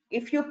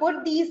 If you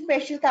put these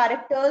special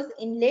characters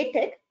in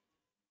LaTeX,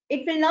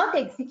 it will not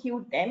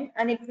execute them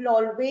and it will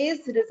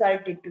always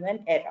result into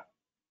an error,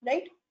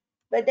 right?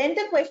 But then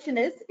the question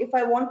is, if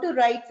I want to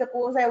write,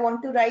 suppose I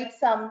want to write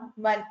some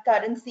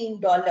currency in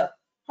dollar,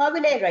 how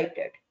will I write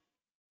it?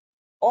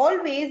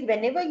 Always,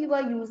 whenever you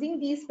are using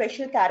these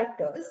special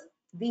characters,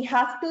 we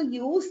have to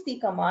use the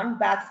command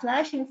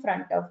backslash in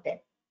front of them.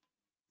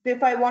 So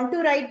if I want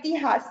to write the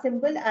hash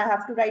symbol, I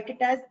have to write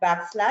it as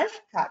backslash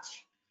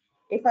hash.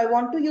 If I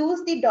want to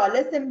use the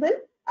dollar symbol,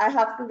 I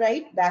have to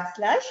write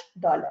backslash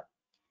dollar.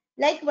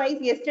 Likewise,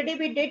 yesterday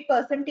we did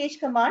percentage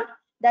command,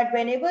 that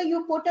whenever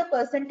you put a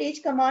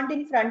percentage command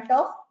in front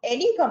of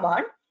any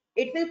command,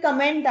 it will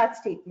comment that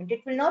statement.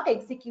 It will not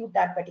execute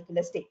that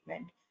particular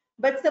statement.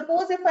 But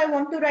suppose if I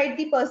want to write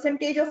the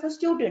percentage of a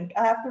student,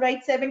 I have to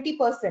write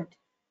 70%.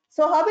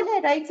 So how will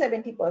I write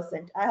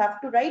 70%? I have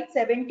to write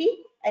 70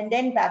 and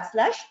then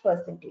backslash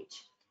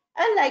percentage.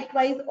 And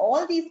likewise,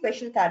 all these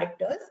special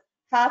characters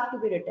have to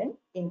be written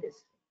in this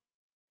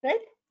way,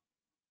 right?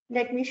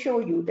 Let me show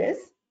you this.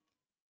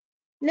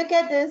 Look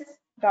at this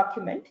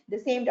document, the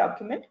same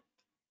document,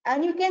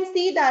 and you can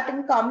see that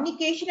in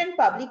communication and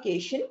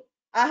publication,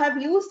 I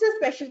have used a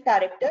special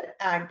character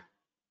and,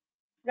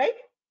 right?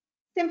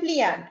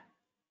 Simply and.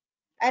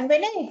 And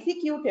when I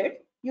execute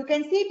it, you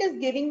can see it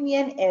is giving me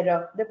an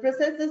error. The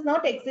process is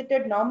not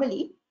exited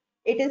normally.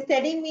 It is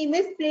telling me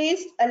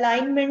misplaced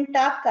alignment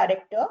tab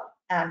character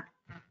and.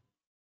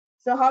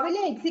 So how will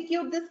I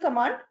execute this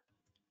command?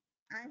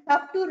 I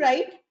have to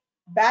write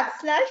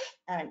backslash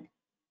and.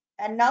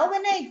 And now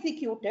when I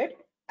execute it,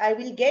 I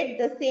will get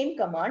the same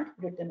command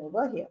written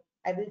over here.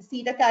 I will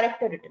see the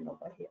character written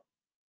over here,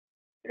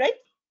 right?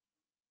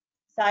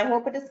 So I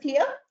hope it is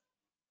clear.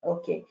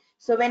 Okay.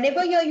 So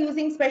whenever you're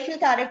using special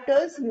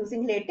characters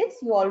using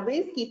LaTeX, you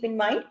always keep in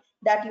mind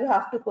that you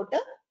have to put a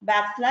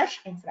backslash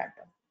in front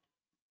of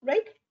it,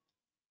 right?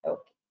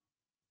 Okay.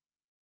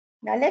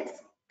 Now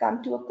let's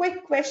come to a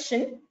quick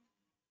question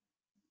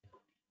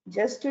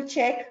just to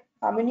check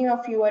how many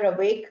of you are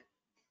awake.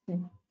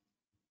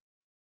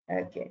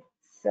 Okay.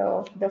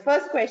 So the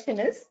first question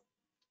is,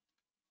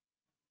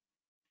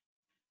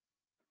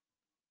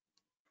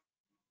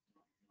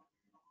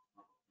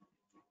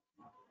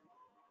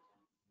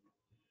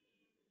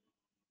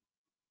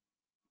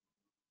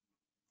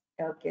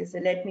 okay, so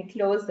let me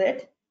close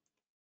it.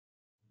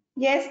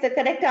 Yes, the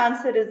correct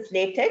answer is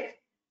LaTeX.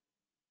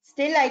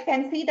 Still, I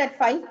can see that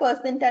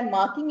 5% are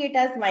marking it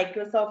as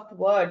Microsoft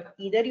Word.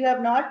 Either you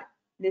have not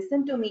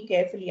listened to me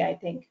carefully, I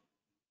think.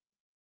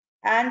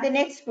 And the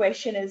next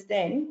question is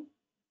then,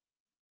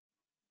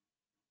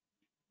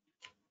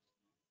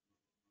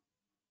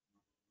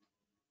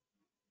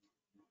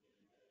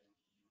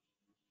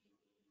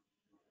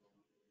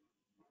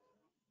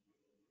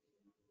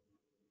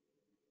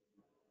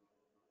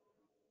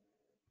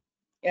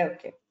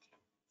 okay,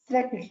 so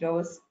let me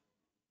close.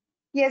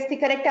 Yes, the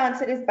correct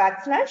answer is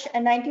backslash,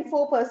 and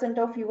 94%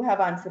 of you have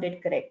answered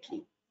it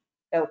correctly.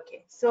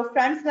 Okay, so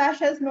front slash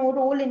has no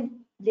role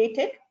in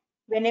LaTeX.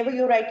 Whenever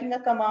you're writing a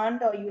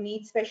command or you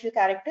need special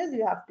characters,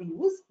 you have to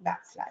use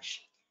backslash.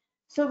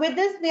 So with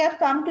this, we have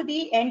come to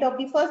the end of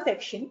the first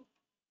section.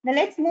 Now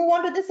let's move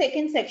on to the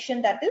second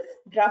section, that is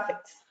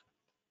graphics.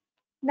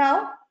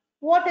 Now,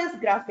 what is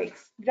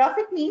graphics?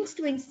 Graphic means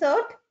to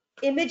insert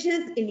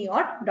images in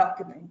your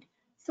document.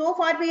 So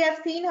far, we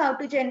have seen how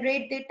to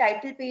generate the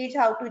title page,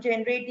 how to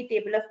generate the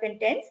table of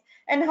contents,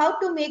 and how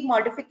to make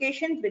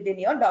modifications within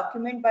your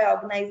document by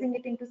organizing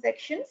it into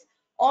sections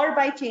or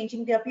by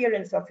changing the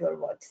appearance of your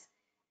words.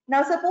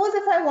 Now, suppose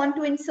if I want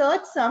to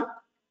insert some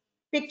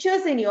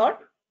pictures in your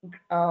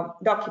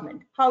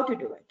document, how to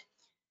do it?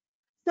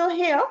 So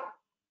here,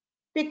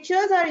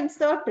 pictures are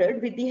inserted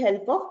with the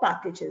help of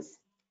packages.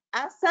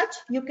 As such,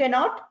 you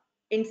cannot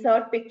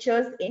insert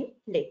pictures in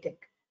LaTeX.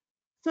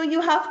 So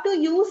you have to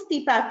use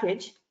the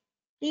package.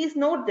 Please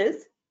note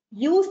this,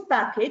 use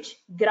package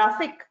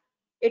graphic.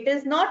 It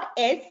is not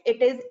S,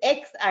 it is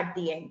X at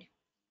the end.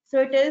 So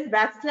it is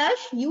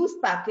backslash use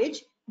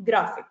package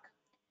graphic.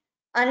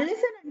 Unless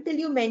and until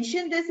you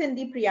mention this in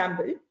the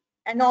preamble,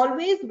 and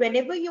always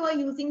whenever you are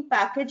using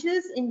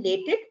packages in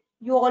LaTeX,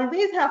 you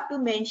always have to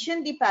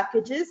mention the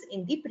packages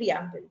in the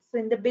preamble. So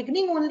in the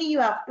beginning only you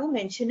have to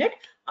mention it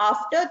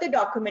after the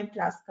document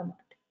class command,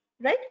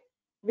 right?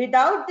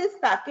 Without this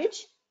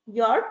package,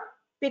 your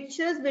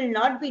pictures will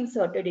not be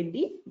inserted in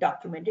the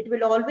document. It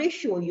will always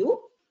show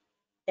you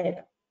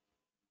error.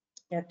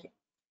 Okay.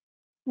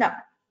 Now,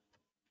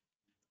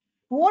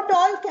 what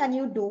all can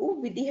you do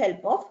with the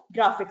help of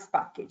graphics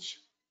package?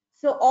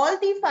 So all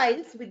the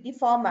files with the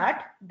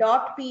format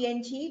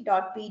 .png,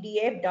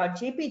 .pdf,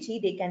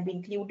 .jpg, they can be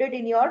included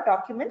in your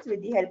documents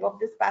with the help of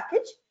this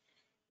package.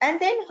 And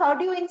then how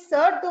do you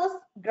insert those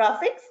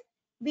graphics?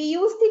 We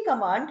use the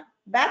command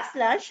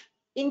backslash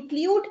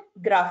include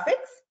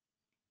graphics.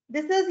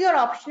 This is your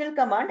optional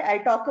command.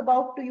 I'll talk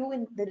about to you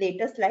in the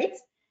later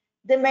slides.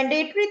 The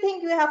mandatory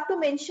thing, you have to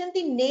mention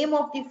the name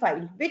of the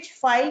file, which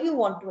file you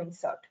want to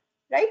insert,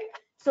 right?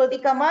 So the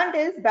command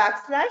is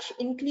backslash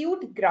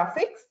include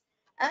graphics,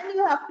 and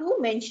you have to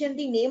mention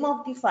the name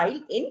of the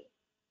file in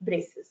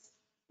braces,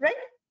 right?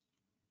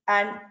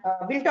 And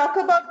we'll talk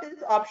about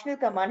this optional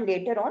command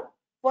later on.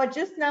 For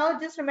just now,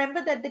 just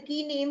remember that the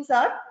key names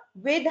are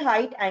width,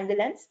 height,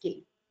 angle, and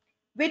scale.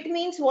 Width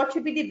means what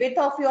should be the width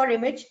of your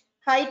image.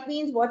 Height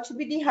means what should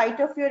be the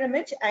height of your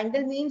image.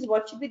 Angle means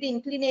what should be the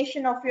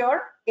inclination of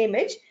your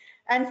image.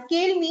 And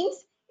scale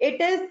means it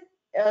is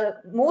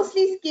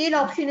mostly scale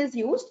option is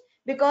used,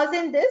 because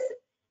in this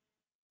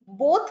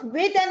both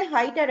width and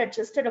height are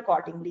adjusted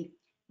accordingly.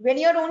 When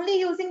you're only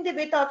using the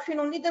width option,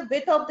 only the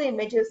width of the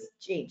image is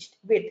changed,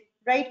 width,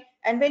 right?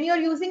 And when you're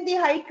using the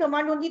height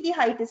command, only the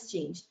height is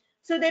changed.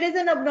 So there is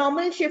an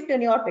abnormal shift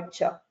in your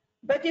picture.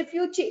 But if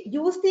you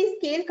use the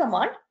scale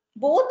command,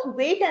 both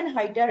weight and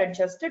height are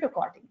adjusted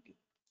accordingly,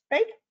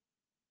 right?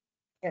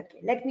 Okay,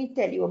 let me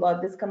tell you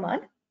about this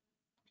command.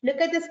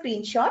 Look at the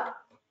screenshot.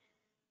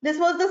 This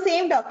was the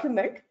same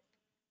document,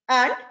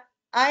 and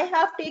I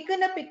have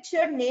taken a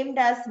picture named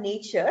as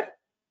nature,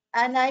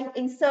 and I'm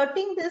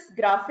inserting this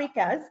graphic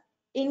as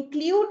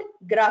include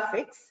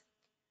graphics.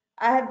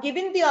 I have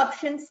given the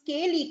option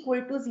scale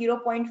equal to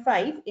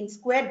 0.5 in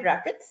square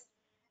brackets,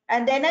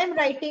 and then I'm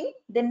writing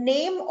the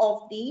name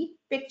of the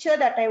picture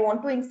that I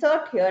want to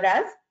insert here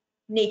as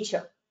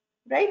nature,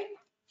 right?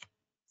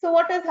 So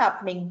what is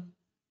happening?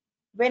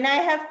 When I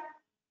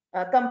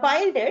have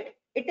compiled it,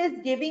 it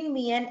is giving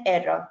me an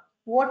error.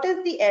 What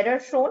is the error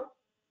shown?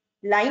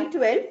 Line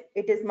 12,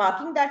 it is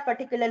marking that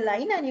particular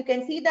line, and you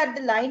can see that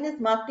the line is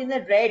marked in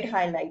a red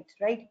highlight,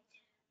 right?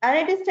 And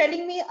it is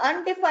telling me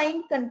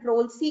undefined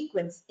control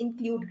sequence,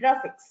 include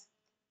graphics.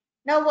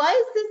 Now, why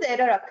is this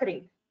error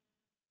occurring?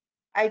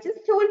 I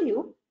just told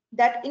you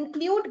that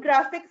include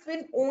graphics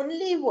will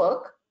only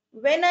work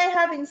when I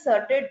have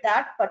inserted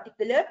that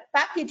particular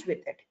package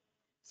with it.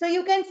 So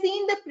you can see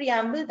in the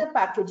preamble, the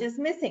package is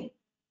missing,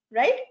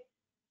 right?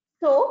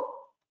 So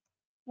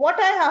what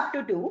I have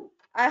to do,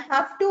 I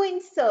have to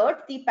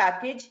insert the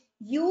package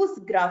use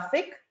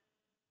graphic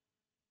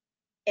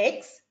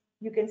X.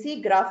 You can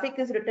see graphic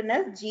is written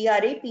as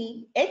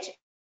GRAPHICX,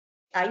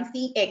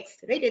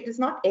 right? It is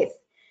not S.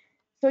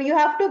 So you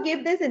have to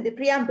give this in the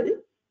preamble.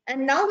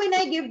 And now when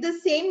I give the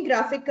same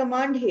graphic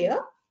command here,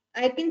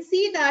 I can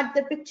see that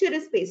the picture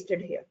is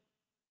pasted here,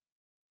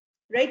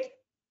 right?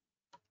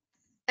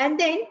 And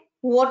then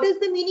what is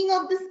the meaning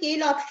of the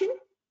scale option?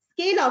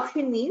 Scale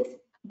option means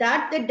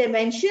that the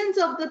dimensions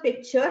of the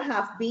picture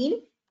have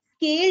been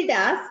scaled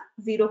as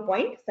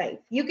 0.5.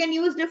 You can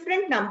use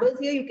different numbers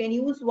here. You can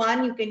use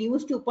 1, you can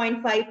use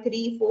 2.5,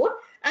 3, 4,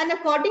 and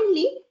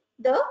accordingly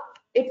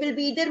it will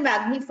be either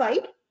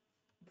magnified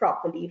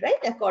properly, right,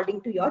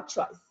 according to your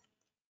choice.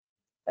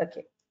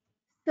 Okay,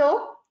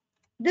 so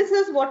this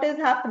is what is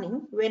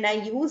happening when I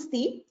use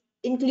the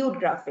include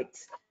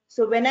graphics.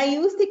 So when I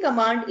use the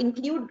command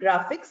include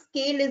graphics,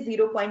 scale is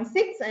 0.6,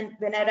 and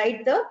when I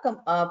write the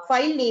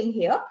file name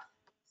here,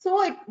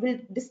 so it will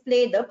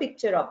display the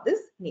picture of this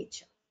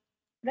nature,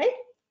 right?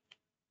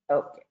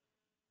 Okay.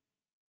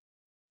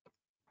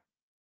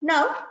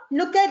 Now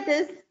look at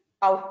this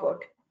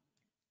output.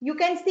 You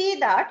can see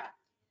that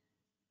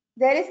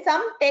there is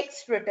some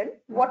text written.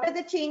 What are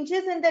the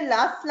changes in the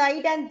last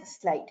slide and this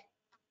slide?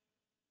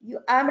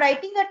 I'm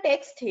writing a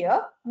text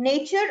here.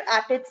 Nature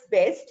at its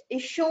best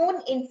is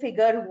shown in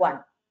figure 1.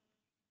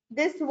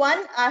 This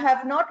one I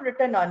have not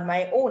written on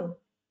my own.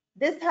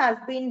 This has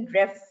been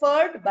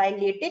referred by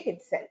LaTeX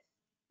itself,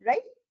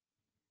 right?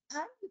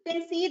 And you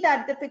can see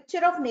that the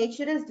picture of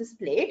nature is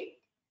displayed,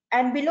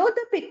 and below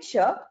the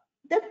picture,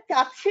 the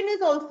caption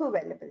is also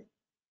available,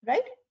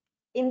 right?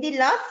 In the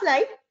last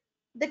slide,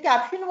 the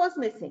caption was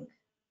missing,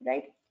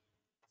 right?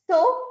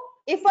 So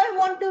if I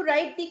want to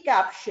write the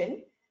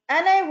caption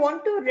and I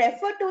want to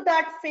refer to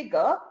that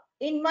figure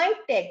in my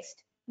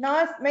text,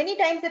 now many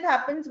times it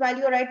happens while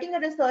you're writing a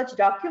research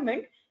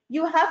document,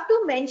 you have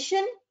to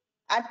mention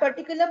at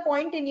particular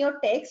point in your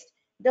text,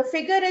 the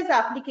figure is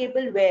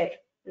applicable where,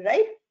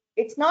 right?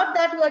 It's not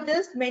that you are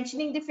just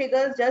mentioning the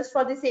figures just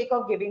for the sake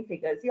of giving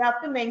figures. You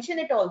have to mention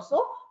it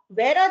also,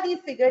 where are these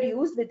figures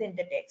used within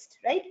the text,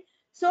 right?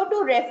 So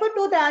to refer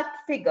to that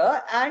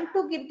figure and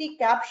to give the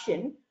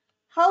caption,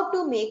 how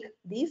to make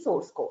the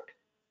source code.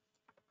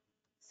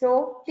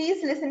 So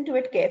please listen to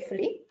it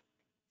carefully.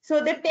 So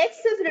the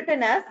text is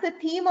written as the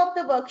theme of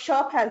the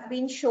workshop has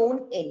been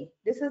shown in.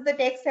 This is the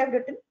text I've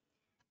written.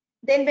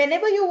 Then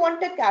whenever you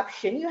want a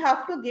caption, you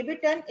have to give it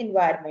an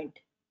environment.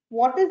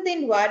 What is the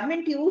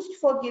environment used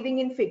for giving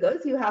in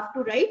figures? You have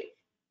to write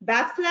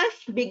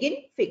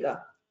 \begin figure.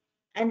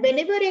 And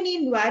whenever any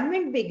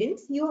environment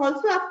begins, you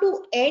also have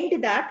to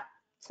end that,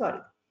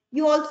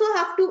 you also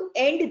have to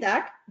end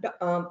that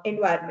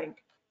environment.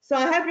 So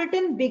I have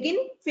written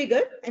begin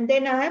figure and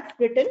then I have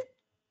written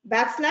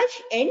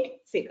 \end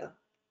figure,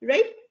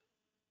 right?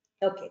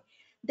 Okay.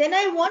 Then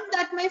I want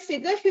that my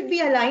figure should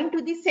be aligned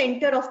to the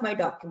center of my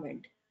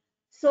document.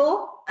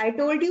 So I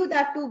told you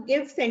that to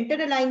give center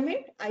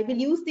alignment, I will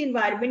use the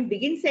environment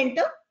begin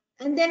center,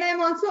 and then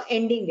I'm also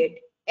ending it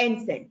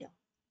end center,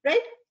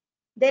 right?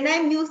 Then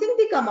I'm using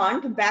the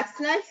command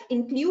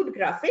 \include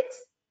graphics.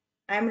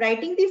 I'm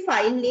writing the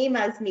file name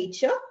as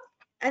nature,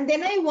 and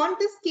then I want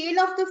the scale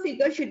of the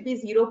figure should be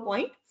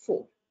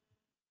 0.4.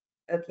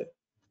 Okay.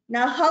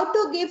 Now how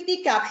to give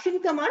the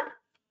caption command?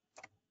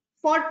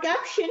 For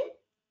caption,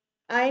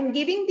 I am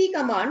giving the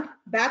command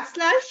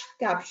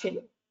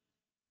 \caption,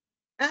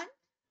 and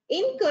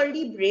in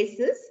curly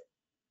braces,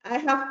 I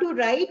have to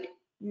write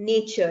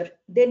nature,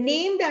 the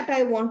name that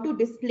I want to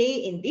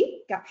display in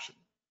the caption,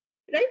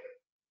 right?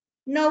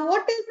 Now,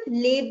 what is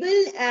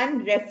label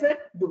and refer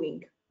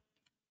doing?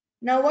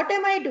 Now, what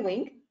am I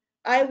doing?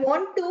 I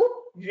want to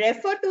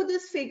refer to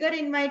this figure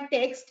in my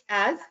text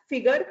as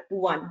figure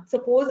 1.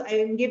 Suppose I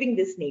am giving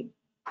this name.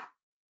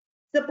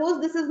 Suppose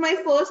this is my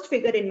first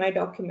figure in my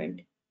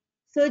document.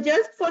 So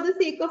just for the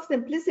sake of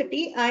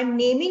simplicity, I'm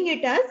naming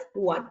it as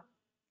 1,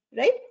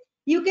 right?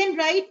 You can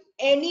write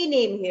any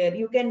name here.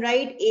 You can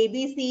write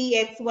ABC,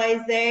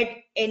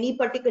 XYZ, any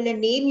particular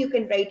name you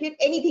can write it,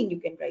 anything you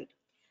can write.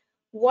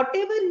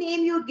 Whatever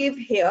name you give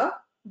here,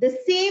 the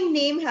same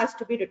name has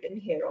to be written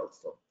here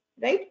also,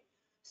 right?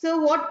 So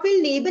what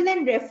will label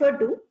and refer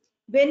do?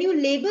 When you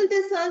label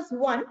this as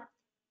 1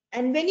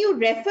 and when you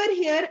refer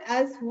here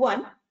as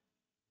 1,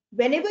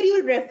 whenever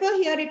you refer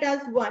here it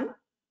as 1,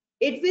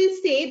 it will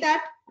say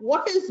that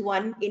what is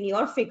 1 in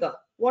your figure?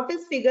 What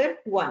is figure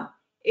 1?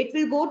 It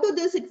will go to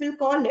this, it will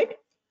call it,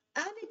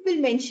 and it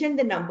will mention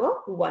the number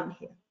 1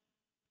 here,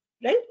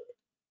 right?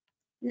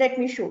 Let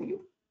me show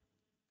you.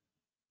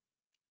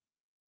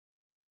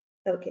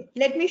 Okay,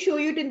 let me show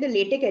you it in the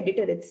LaTeX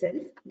editor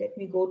itself. Let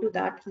me go to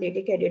that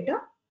LaTeX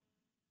editor.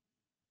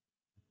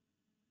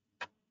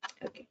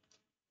 Okay,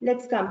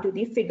 let's come to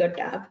the figure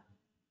tab.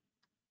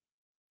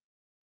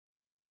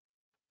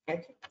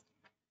 Okay,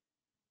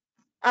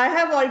 I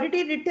have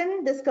already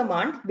written this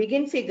command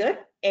begin figure,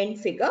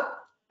 end figure,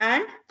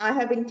 and I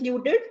have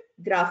included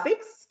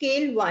graphics,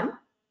 scale 1,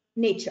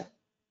 nature,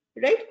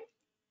 right?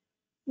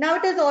 Now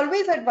it is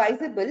always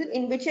advisable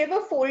in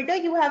whichever folder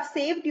you have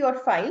saved your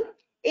file,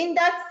 in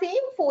that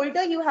same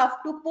folder you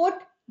have to put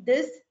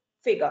this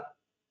figure.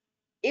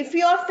 If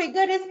your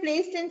figure is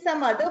placed in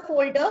some other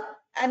folder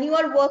and you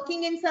are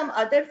working in some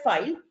other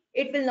file,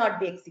 it will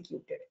not be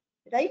executed,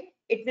 right?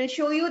 It will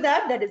show you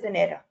that there is an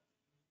error.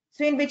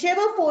 So in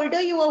whichever folder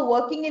you are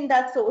working in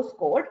that source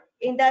code,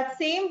 in that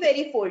same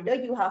very folder,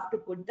 you have to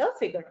put the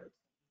figure,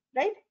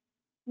 right?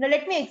 Now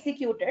let me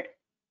execute it.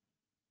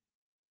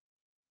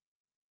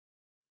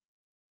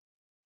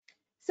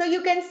 So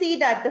you can see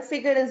that the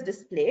figure is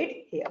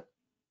displayed here,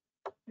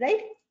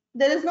 right?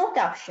 There is no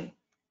caption.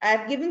 I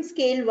have given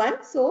scale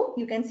 1, so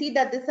you can see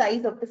that the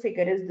size of the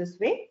figure is this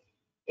way.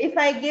 If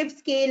I give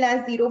scale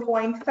as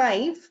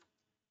 0.5,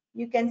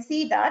 you can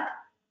see that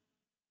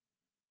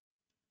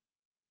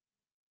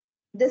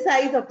the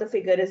size of the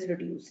figure is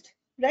reduced,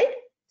 right?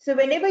 So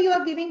whenever you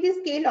are giving the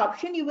scale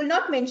option, you will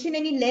not mention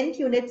any length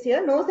units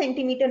here, no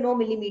centimeter, no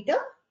millimeter,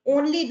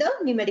 only the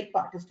numeric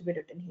part is to be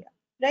written here,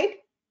 right?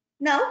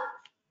 Now,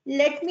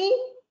 let me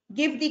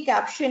give the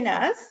caption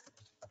as,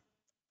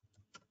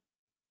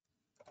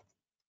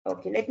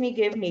 okay, let me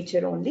give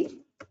nature only.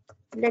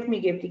 Let me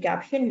give the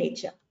caption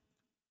nature.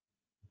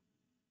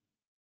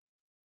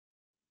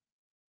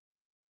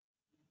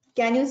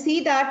 Can you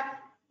see that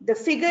the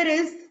figure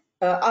is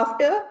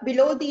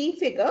below the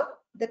figure,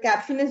 the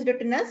caption is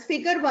written as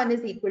figure 1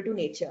 is equal to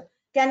nature.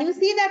 Can you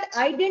see that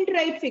I didn't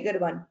write figure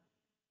 1?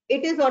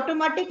 It is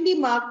automatically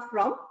marked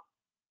from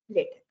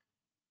LATEX,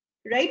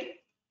 right?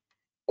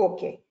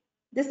 Okay.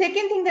 The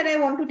second thing that I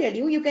want to tell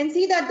you, you can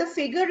see that the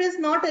figure is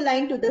not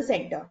aligned to the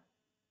center.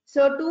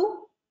 So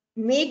to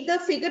make the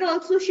figure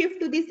also shift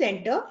to the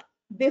center,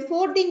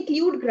 before the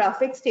include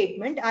graphic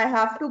statement, I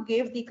have to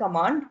give the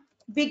command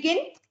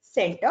begin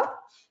center,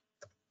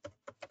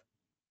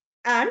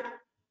 and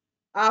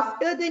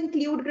after the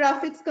include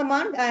graphics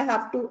command, I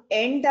have to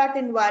end that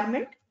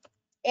environment,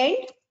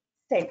 end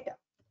center,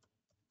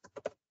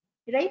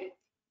 right?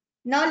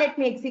 Now let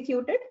me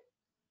execute it.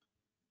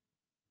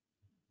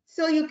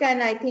 So you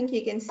can, I think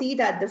you can see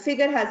that the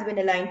figure has been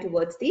aligned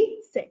towards the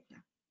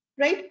center,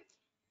 right?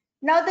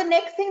 Now the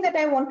next thing that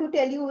I want to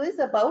tell you is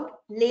about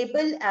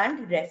label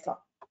and refer.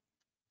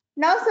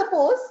 Now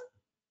suppose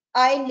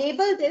I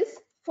label this,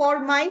 for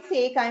my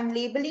sake, I'm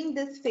labeling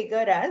this figure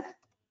as,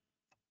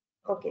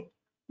 okay,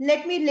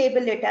 let me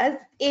label it as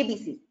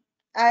ABC.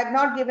 I have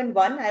not given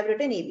 1, I have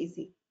written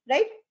ABC,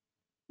 right?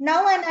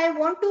 Now, and I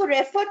want to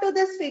refer to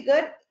this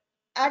figure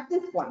at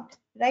this point,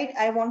 right?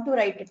 I want to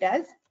write it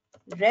as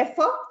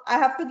refer. I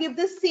have to give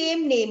the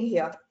same name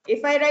here.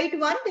 If I write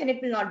 1, then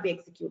it will not be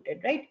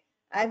executed, right?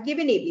 I've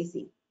given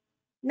ABC.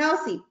 Now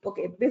see,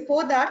 okay,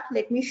 before that,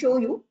 let me show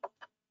you.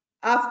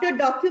 After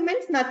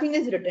documents, nothing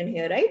is written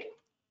here, right?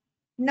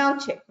 Now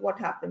check what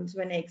happens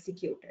when I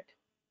execute it.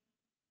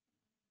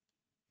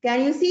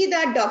 Can you see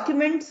that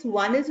documents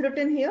 1 is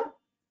written here?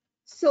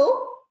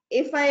 So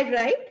if I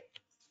write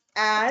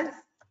as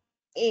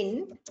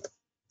in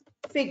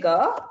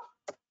figure,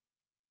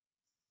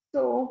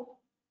 so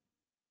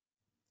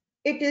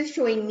it is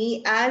showing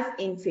me as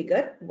in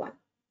figure 1,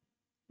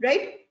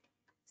 right?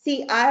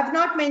 See, I have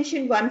not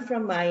mentioned 1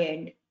 from my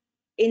end.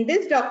 In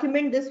this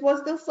document, this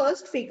was the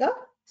first figure,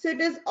 so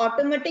it is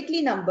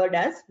automatically numbered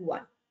as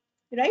 1,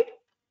 right?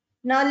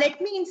 Now let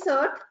me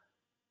insert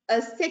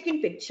a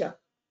second picture.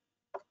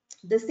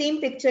 The same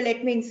picture,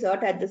 let me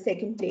insert at the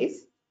second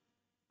place.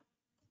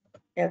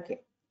 Okay.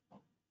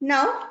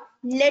 Now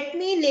let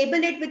me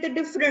label it with a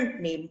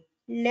different name.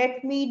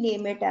 Let me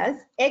name it as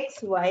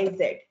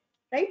XYZ,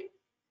 right?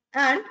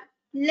 And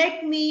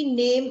let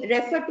me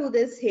refer to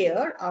this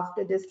here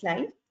after this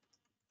line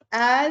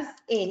as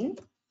in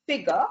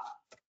figure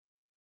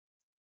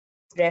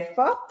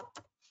refer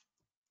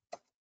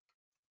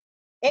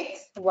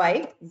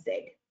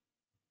XYZ.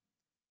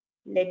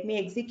 Let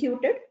me execute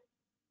it.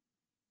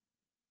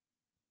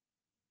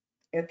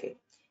 Okay.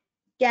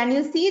 Can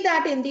you see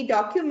that in the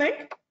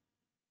document?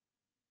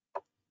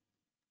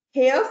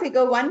 Here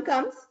figure 1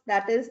 comes,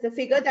 that is the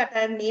figure that I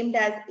have named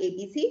as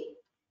ABC.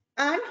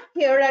 And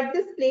here at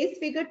this place,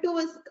 figure 2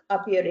 is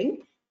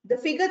appearing, the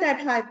figure that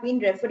I have been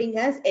referring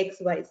as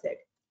XYZ.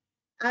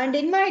 And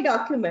in my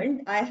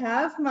document, I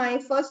have my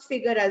first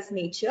figure as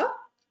nature,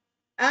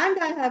 and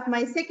I have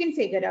my second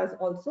figure as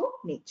also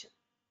nature,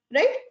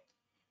 right?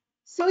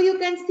 So you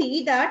can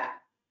see that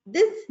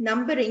this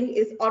numbering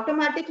is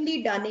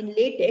automatically done in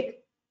LaTeX.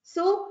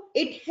 So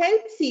it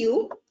helps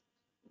you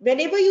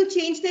whenever you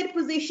change their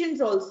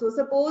positions also.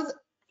 Suppose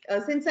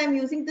since I'm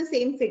using the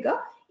same figure,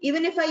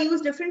 even if I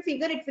use different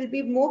figure, it will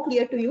be more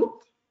clear to you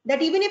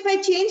that even if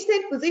I change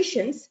their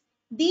positions,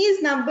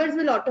 these numbers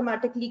will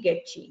automatically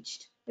get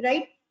changed,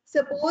 right?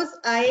 Suppose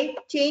I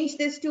change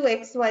this to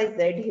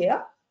XYZ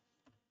here,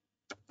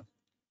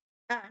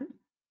 and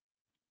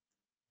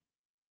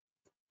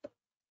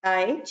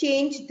I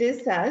change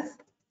this as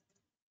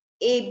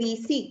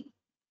ABC.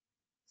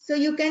 So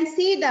you can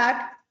see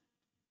that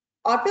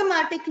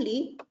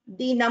automatically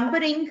the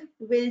numbering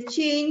will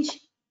change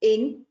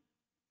in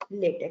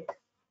LaTeX.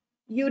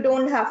 You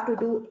don't have to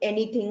do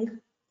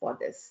anything for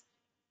this.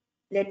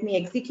 Let me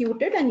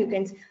execute it, and you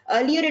can see,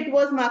 earlier it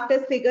was marked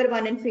as figure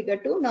 1 and figure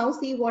 2. Now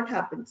see what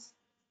happens.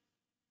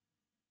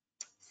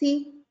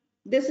 See,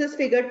 this is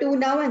figure 2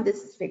 now, and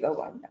this is figure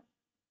 1 now,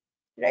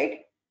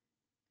 right?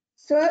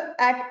 So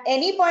at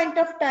any point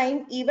of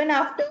time, even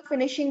after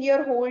finishing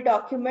your whole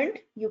document,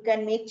 you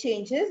can make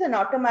changes and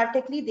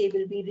automatically they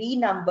will be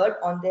renumbered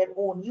on their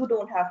own. You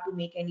don't have to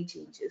make any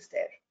changes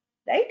there,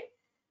 right?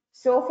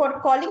 So for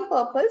calling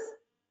purpose,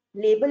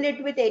 label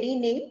it with any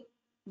name.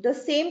 The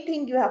same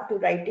thing you have to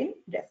write in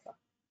refer,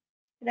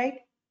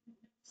 right?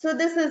 So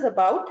this is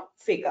about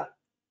figure.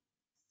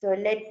 So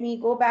let me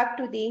go back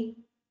to the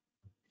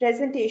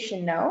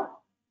presentation now.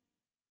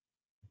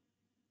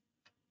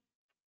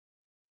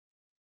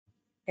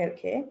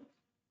 Okay.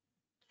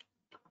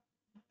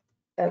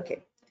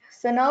 Okay.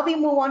 So now we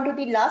move on to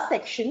the last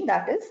section,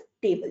 that is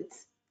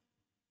tables.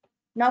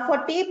 Now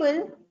for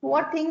table,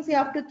 what things you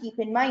have to keep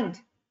in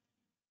mind?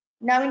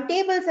 Now in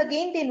tables,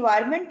 again, the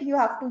environment you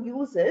have to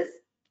use is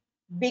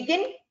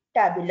begin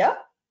tabular,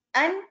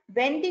 and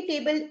when the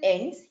table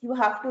ends, you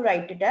have to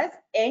write it as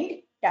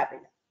end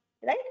tabular,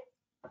 right?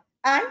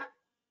 And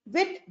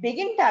with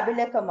begin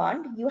tabular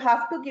command, you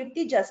have to give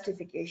the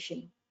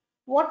justification.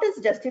 What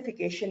is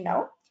justification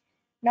now?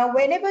 Now,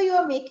 whenever you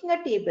are making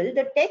a table,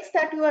 the text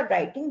that you are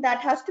writing, that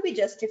has to be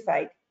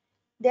justified.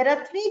 There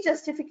are three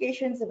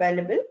justifications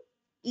available.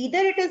 Either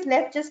it is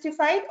left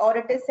justified, or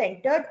it is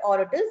centered,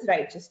 or it is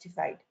right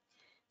justified.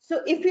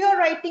 So if you are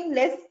writing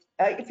left,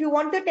 if you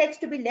want the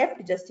text to be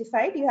left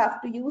justified, you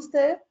have to use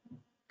the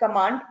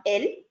command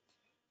L.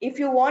 If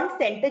you want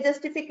center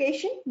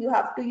justification, you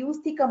have to use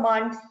the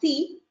command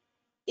C.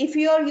 If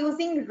you are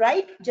using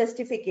right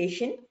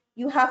justification,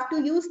 you have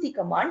to use the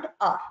command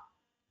R,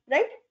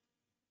 right?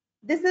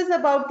 This is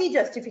about the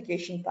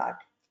justification part.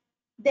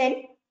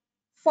 Then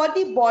for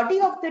the body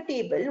of the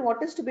table,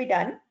 what is to be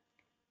done?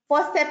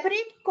 For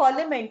separate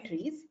column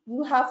entries,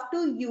 you have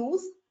to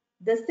use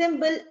the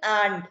symbol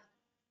and.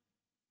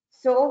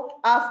 So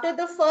after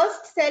the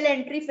first cell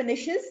entry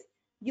finishes,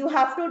 you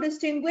have to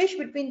distinguish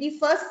between the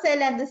first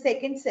cell and the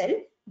second cell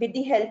with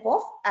the help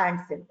of and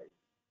symbol,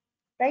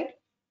 right?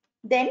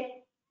 Then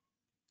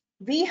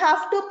we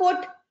have to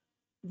put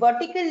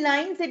vertical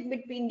lines in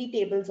between the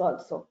tables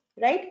also,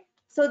 right?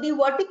 So the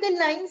vertical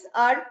lines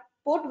are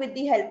put with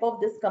the help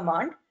of this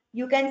command.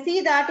 You can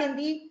see that in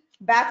the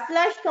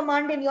backslash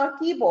command in your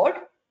keyboard.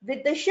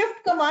 With the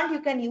shift command,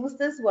 you can use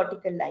this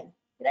vertical line,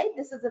 right?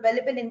 This is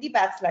available in the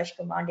backslash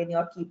command in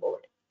your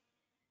keyboard.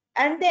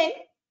 And then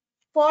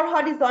for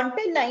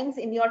horizontal lines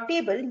in your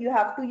table, you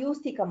have to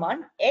use the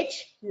command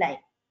H line,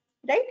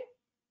 right?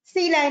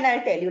 C line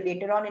I'll tell you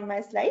later on in my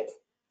slides.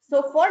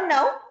 So for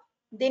now,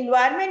 the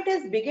environment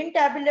is begin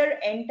tabular,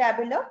 end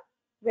tabular.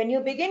 When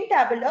you begin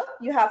tabular,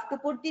 you have to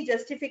put the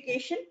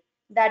justification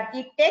that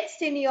the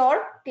text in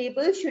your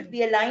table should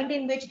be aligned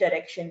in which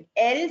direction,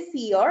 L,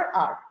 C or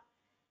R.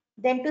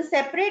 Then to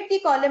separate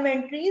the column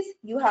entries,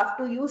 you have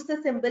to use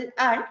the symbol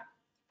and.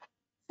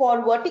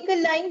 For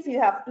vertical lines, you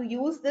have to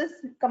use this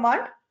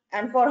command,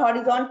 and for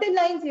horizontal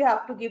lines, you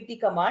have to give the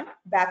command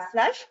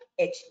backslash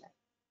H line,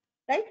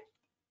 right?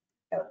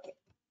 Okay.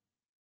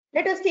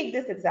 Let us take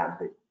this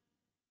example.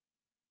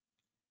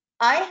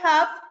 I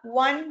have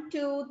 1,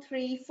 2,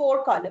 3,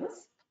 4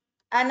 columns,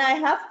 and I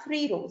have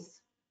 3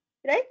 rows,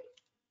 right?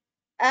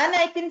 And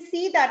I can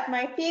see that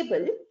my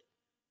table,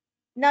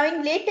 now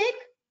in LaTeX,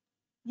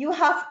 you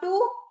have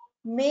to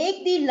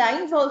make the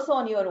lines also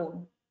on your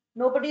own.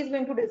 Nobody is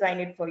going to design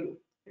it for you,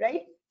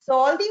 right? So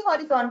all the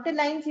horizontal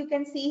lines you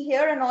can see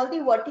here and all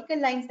the vertical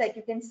lines that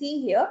you can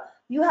see here,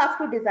 you have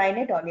to design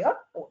it on your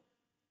own.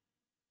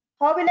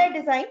 How will I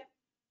design?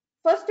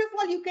 First of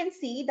all, you can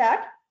see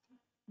that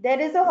there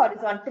is a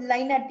horizontal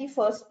line at the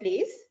first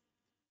place.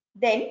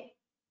 Then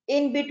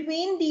in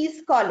between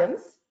these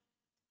columns,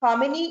 how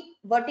many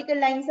vertical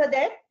lines are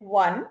there?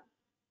 1,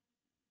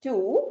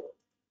 2,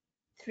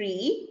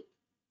 3,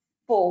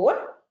 4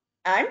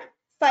 and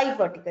 5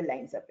 vertical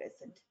lines are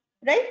present,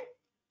 right?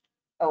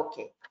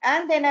 Okay,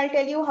 and then I'll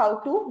tell you how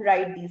to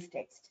write these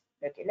text.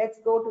 Okay, let's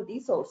go to the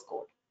source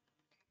code.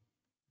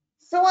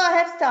 So I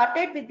have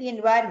started with the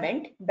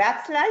environment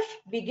backslash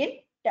begin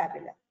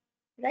tabular,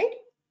 right?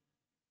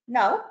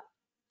 Now,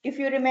 if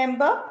you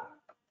remember,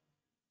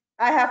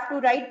 I have to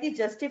write the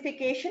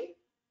justification.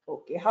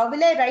 Okay, how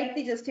will I write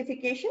the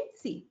justification?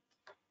 See,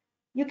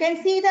 you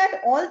can see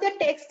that all the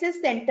text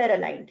is center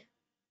aligned,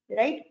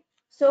 right?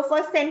 So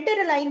for center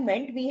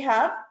alignment, we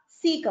have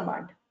C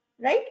command,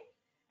 right?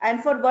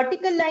 And for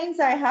vertical lines,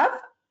 I have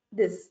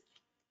this.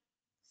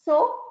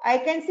 So I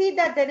can see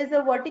that there is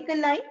a vertical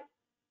line,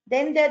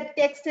 then the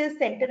text is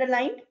center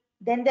aligned,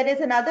 then there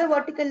is another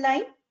vertical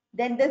line,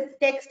 then this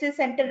text is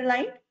center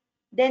aligned,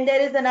 then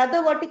there is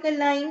another vertical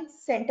line,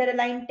 center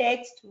aligned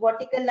text,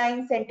 vertical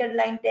line, center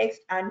aligned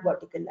text, and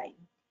vertical line.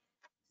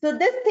 So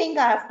this thing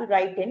I have to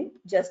write in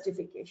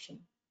justification.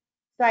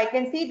 So I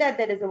can see that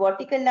there is a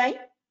vertical line,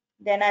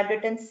 then I've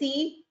written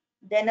C,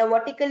 then a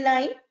vertical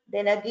line,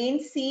 then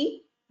again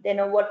C, then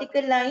a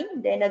vertical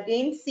line, then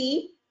again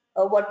C,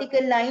 a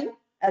vertical line,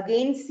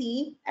 again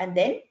C, and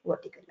then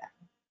vertical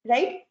line,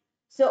 right?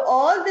 So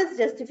all this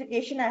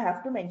justification I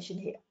have to mention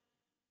here.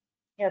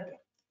 Okay,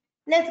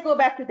 let's go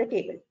back to the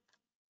table.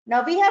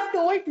 Now we have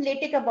told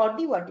LaTeX about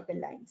the vertical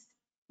lines.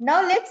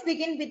 Now let's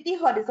begin with the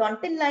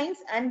horizontal lines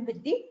and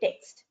with the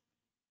text.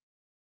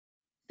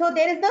 So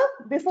there is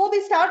before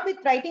we start with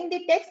writing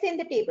the text in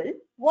the table,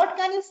 what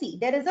can you see?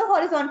 There is a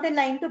horizontal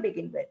line to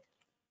begin with.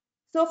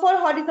 So for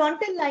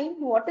horizontal line,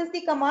 what is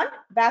the command?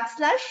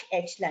 Backslash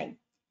H line.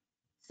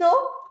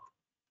 So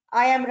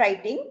I am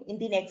writing in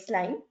the next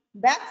line,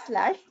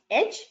 backslash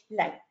H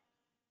line.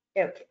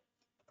 Okay.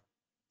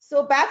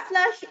 So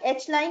backslash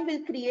H line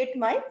will create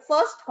my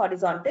first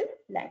horizontal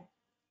line.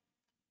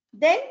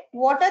 Then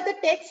what are the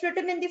texts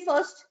written in the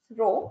first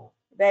row?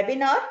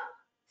 Webinar,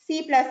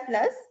 C++,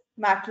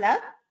 MATLAB,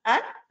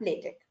 and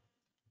LATEX.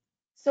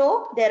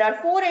 So there are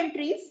 4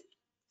 entries.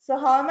 So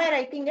how am I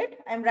writing it?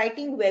 I'm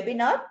writing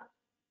webinar.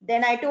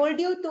 Then I told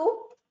you to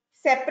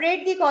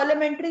separate the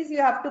column entries. You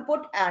have to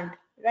put and,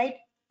 right?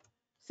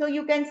 So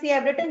you can see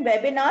I've written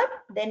webinar,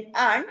 then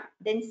and,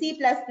 then C++,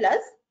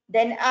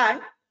 then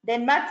and,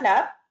 then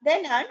MATLAB,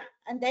 then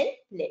and then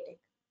LaTeX,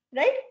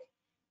 right?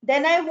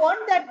 Then I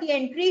want that the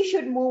entry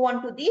should move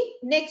on to the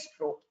next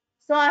row.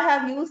 So I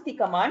have used the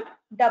command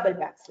double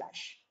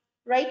backslash,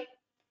 right?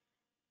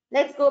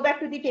 Let's go back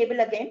to the table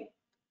again.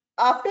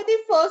 After the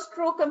first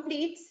row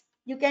completes,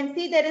 you can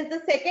see there is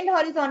the second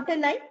horizontal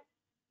line,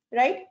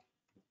 right?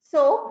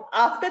 So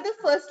after the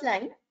first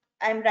line,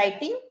 I'm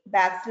writing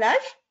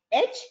backslash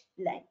H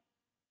line,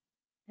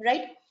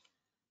 right?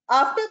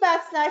 After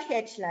backslash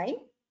H line,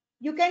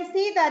 you can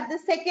see that the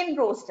second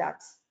row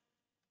starts.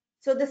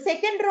 So the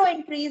second row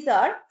entries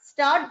are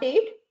start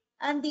date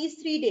and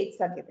these 3 dates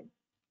are given.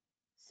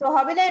 So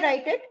how will I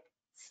write it?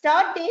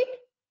 Start date,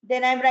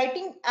 then I'm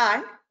writing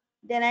and,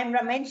 then I'm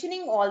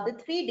mentioning all the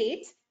 3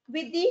 dates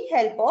with the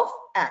help of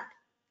and,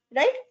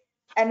 right?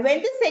 And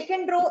when the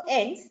second row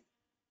ends,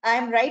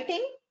 I'm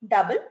writing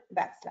double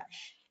backslash.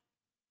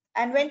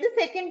 And when the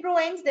second row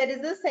ends, there is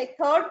a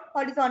third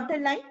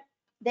horizontal line.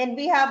 Then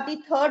we have the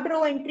third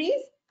row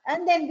entries,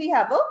 and then we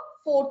have a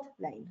fourth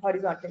line,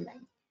 horizontal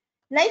line.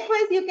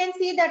 Likewise, you can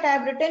see that I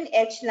have written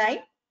H line.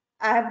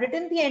 I have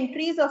written the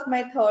entries of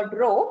my third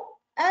row,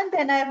 and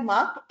then I have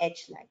marked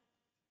H line.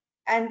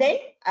 And then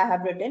I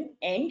have written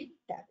end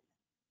tab,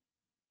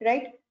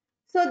 right?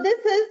 So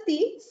this is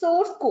the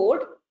source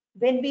code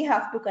when we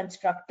have to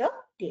construct a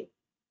table,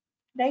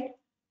 right?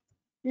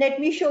 Let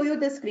me show you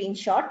the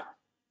screenshot.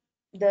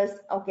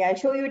 Okay, I'll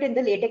show you it in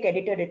the LaTeX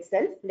editor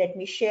itself. Let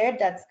me share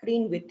that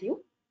screen with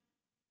you.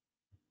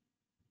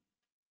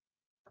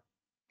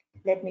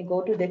 Let me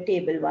go to the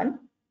table one.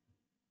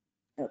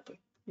 Okay,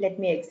 let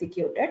me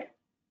execute it.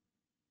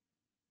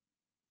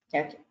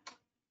 Okay.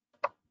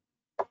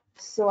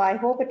 So I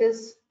hope it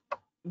is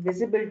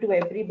visible to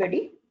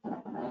everybody.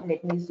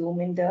 Let me zoom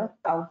in the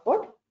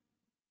output.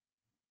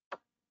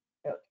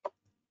 Okay.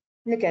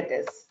 Look at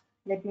this.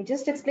 Let me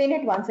just explain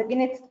it once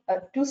again. It's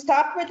to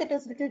start with, it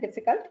is a little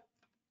difficult.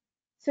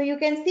 So you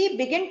can see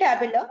begin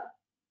tabular.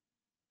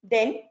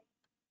 Then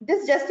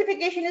this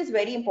justification is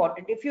very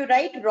important. If you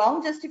write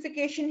wrong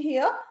justification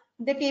here,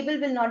 the table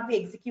will not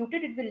be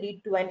executed. It will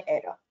lead to an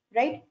error,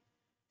 right?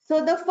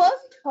 So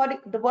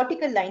the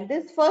vertical line,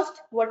 this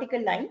first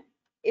vertical line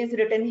is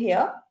written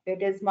here.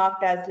 It is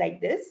marked as like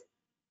this.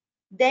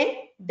 Then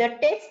the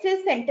text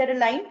is center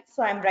aligned.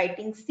 So I'm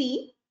writing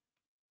C.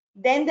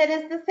 Then there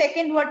is the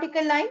second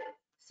vertical line.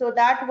 So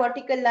that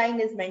vertical line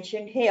is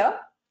mentioned here.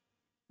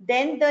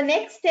 Then the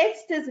next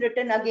text is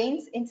written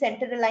again in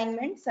center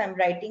alignment. So I'm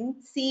writing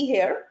C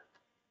here.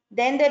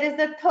 Then there is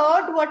the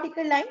third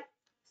vertical line.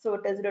 So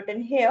it is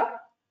written here.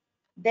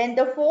 Then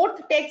the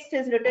fourth text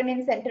is written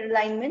in center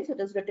alignment. So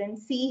it is written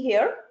C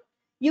here.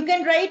 You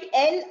can write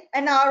L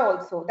and R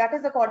also. That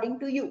is according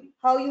to you,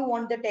 how you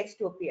want the text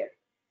to appear.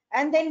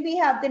 And then we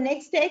have the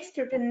next text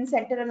written in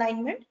center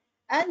alignment.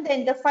 And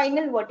then the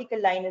final vertical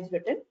line is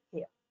written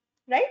here,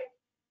 right?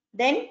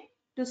 Then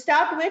to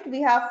start with,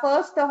 we have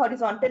first the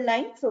horizontal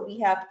line. So we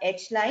have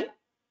H line.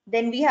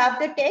 Then we have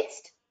the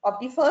text of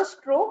the first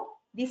row.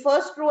 The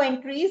first row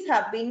entries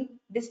have been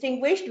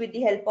distinguished with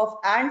the help of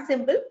and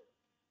symbol.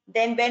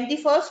 Then when the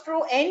first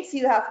row ends,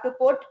 you have to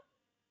put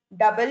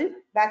double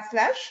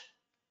backslash.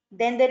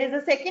 Then there is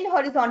a second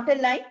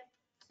horizontal line.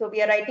 So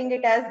we are writing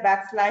it as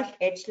backslash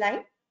H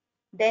line.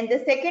 Then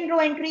the second row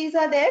entries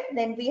are there.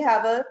 Then we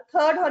have a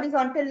third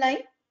horizontal line.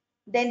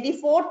 Then the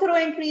fourth row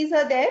entries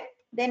are there.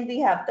 Then we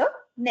have the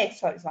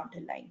next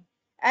horizontal line.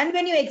 And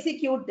when you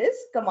execute this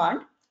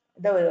command,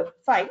 the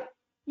file,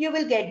 you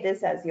will get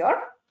this as your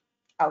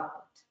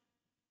output,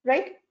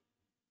 right?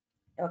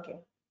 Okay.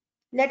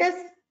 Let us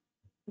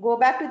go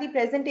back to the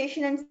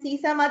presentation and see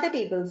some other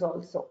tables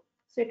also.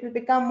 So it will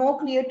become more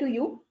clear to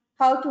you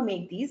how to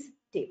make these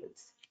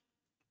tables.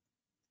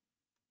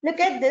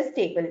 Look at this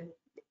table.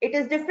 It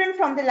is different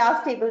from the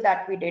last table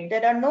that we did.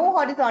 There are no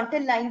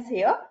horizontal lines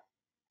here.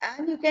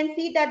 And you can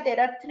see that there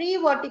are 3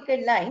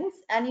 vertical lines,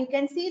 and you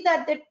can see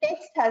that the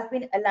text has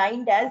been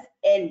aligned as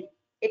L.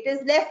 It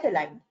is left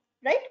aligned,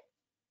 right?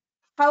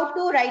 How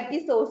to write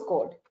the source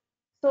code?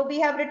 So we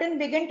have written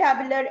begin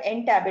tabular,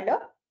 end tabular.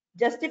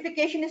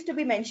 Justification is to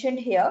be mentioned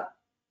here.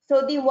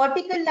 So the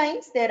vertical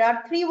lines, there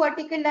are 3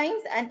 vertical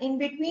lines, and in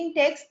between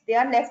text, they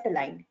are left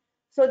aligned.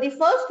 So the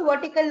first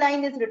vertical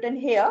line is written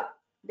here.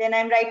 Then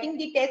I'm writing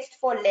the text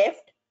for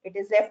left. It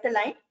is left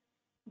aligned.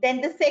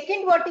 Then the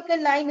second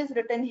vertical line is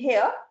written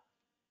here.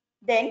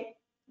 Then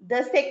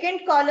the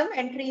second column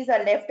entries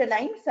are left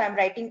aligned. So I'm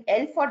writing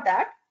L for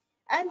that.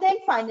 And then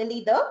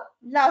finally, the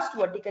last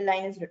vertical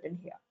line is written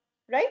here,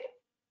 right?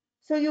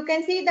 So you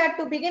can see that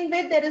to begin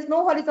with, there is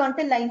no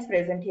horizontal lines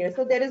present here.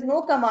 So there is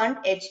no command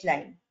H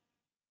line.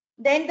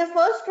 Then the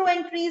first row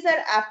entries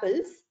are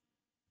apples,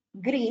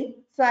 green.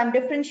 So I'm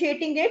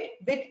differentiating it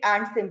with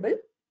and symbol.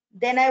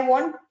 Then I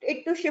want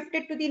it to shift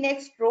it to the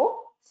next row.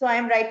 So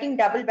I'm writing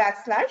double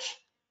backslash.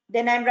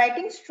 Then I'm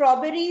writing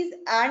strawberries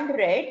and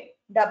red,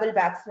 double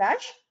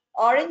backslash,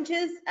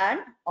 oranges and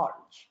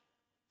orange.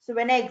 So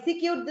when I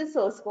execute the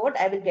source code,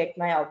 I will get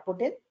my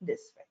output in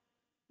this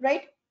way,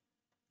 right?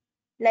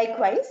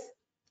 Likewise,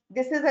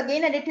 this is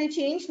again a little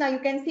change. Now you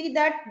can see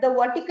that the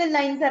vertical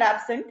lines are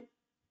absent.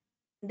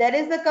 There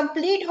is a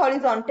complete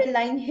horizontal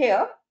line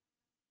here.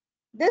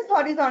 This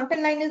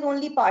horizontal line is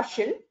only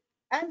partial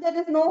and there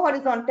is no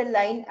horizontal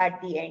line at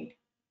the end.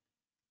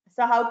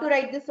 So how to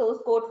write the source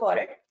code for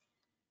it?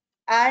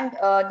 And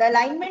the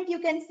alignment you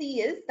can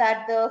see is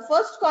that the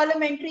first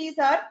column entries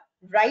are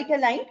right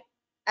aligned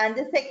and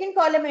the second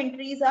column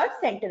entries are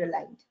center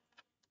aligned.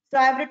 So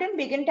I've written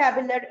begin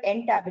tabular,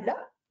 end tabular.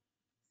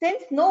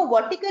 Since no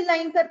vertical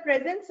lines are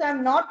present, so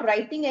I'm not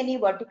writing any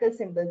vertical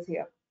symbols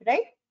here,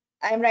 right?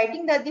 I'm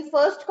writing that the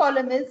first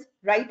column is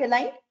right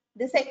aligned,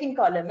 the second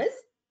column is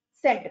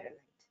center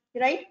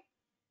aligned, right?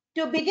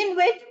 To begin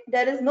with,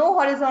 there is no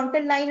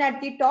horizontal line at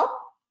the top.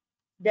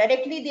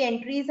 Directly the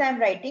entries I'm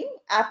writing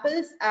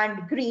apples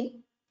and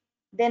green.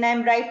 Then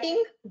I'm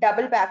writing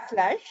double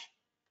backslash.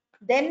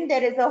 Then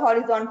there is a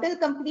horizontal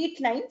complete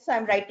line. So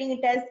I'm writing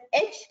it as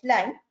H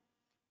line.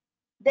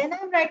 Then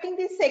I'm writing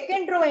the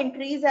second row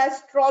entries as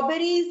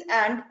strawberries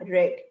and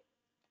red.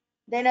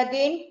 Then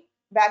again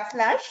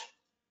backslash.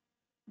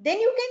 Then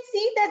you can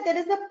see that there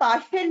is a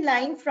partial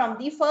line from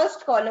the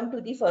first column to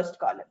the first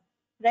column,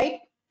 right?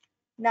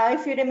 Now,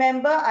 if you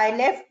remember, I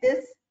left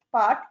this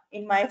part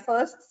in my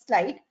first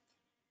slide.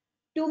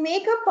 To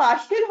make a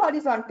partial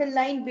horizontal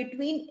line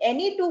between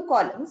any two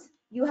columns,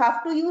 you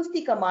have to use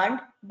the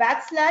command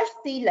backslash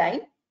C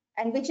line,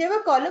 and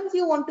whichever columns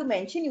you want to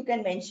mention, you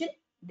can mention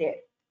there.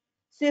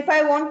 So if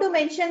I want to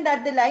mention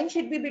that the line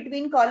should be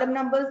between column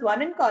numbers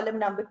 1 and column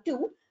number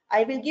 2,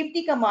 I will give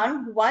the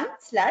command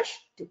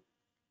 1/2,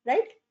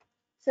 right?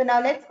 So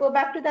now let's go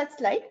back to that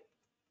slide.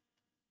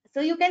 So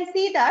you can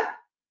see that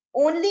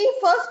only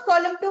first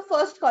column to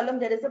first column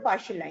there is a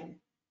partial line.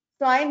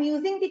 So I am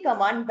using the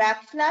command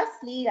backslash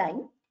C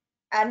line,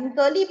 and in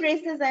curly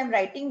braces I am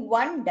writing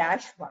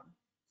 1-1.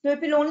 So it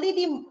will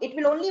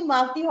only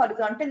mark the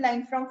horizontal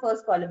line from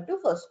first column to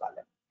first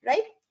column,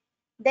 right?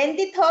 Then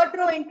the third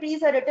row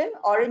entries are written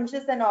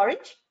oranges and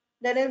orange.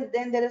 Then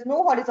there is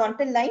no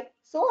horizontal line,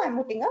 so I'm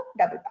putting a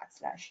double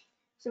backslash.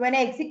 So when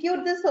I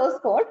execute the source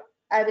code,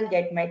 I will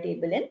get my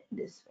table in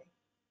this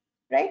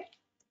way, right?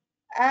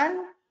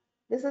 And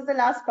this is the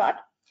last part.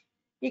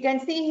 You can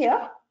see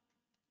here,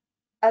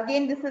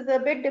 again, this is a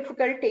bit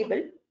difficult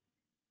table.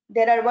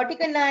 There are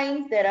vertical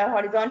lines, there are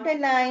horizontal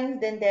lines,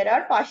 then there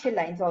are partial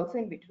lines also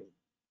in between.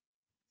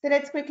 So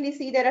let's quickly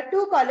see, there are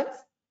two columns.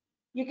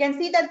 You can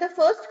see that the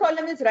first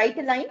column is right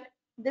aligned,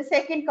 the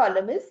second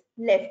column is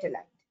left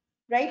aligned,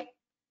 right?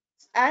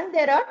 And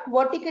there are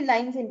vertical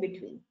lines in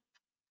between.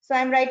 So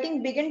I'm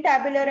writing begin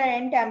tabular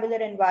and end tabular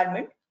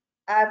environment.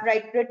 I've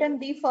written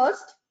the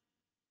first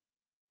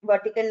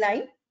vertical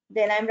line.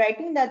 Then I'm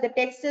writing that the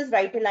text is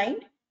right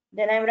aligned.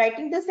 Then I'm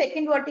writing the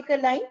second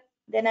vertical line.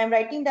 Then I'm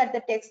writing that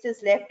the text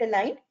is left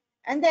aligned.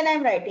 And then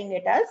I'm writing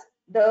it as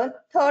the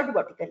third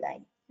vertical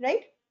line,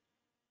 right?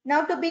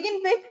 Now to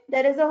begin with,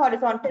 there is a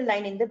horizontal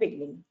line in the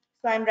beginning.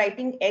 So I'm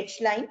writing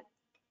H line.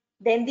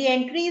 Then the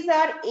entries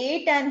are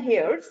 8 and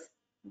here's.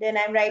 Then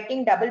I'm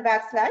writing double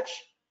backslash.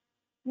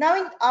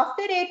 Now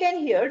after 8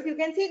 and here's, you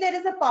can see there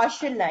is a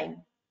partial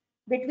line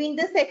between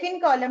the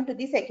second column to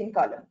the second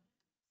column.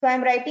 So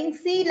I'm writing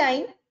C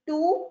line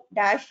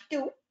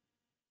 2-2.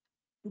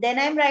 Then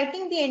I'm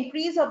writing the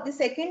entries of the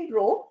second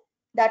row,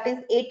 that is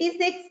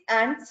 86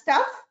 and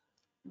stuff.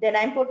 Then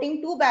I'm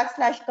putting 2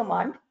 backslash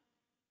command.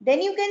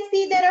 Then you can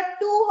see there are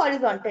two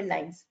horizontal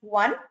lines,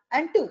 1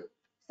 and 2.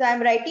 So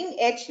I'm writing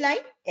H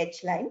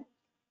line.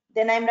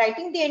 Then I'm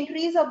writing the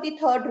entries of the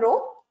third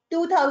row,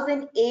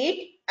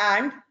 2008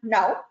 and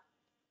now.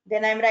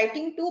 Then I'm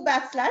writing 2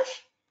 backslash.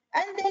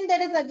 And then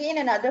there is again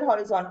another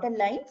horizontal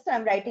line. So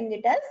I'm writing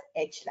it as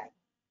H line,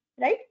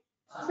 right?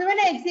 So when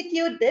I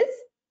execute this,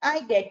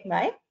 I get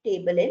my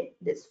table in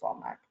this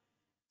format.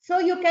 So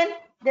you can,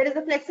 there is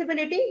a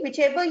flexibility,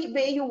 whichever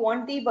way you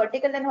want the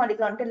vertical and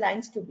horizontal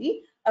lines to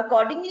be,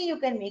 accordingly you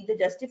can make the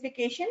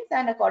justifications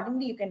and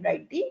accordingly you can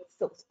write the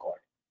source code,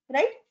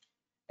 right?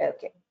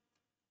 Okay.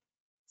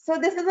 So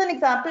this is an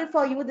example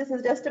for you. This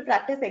is just a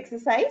practice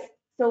exercise.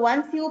 So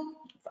once you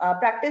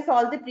practice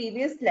all the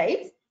previous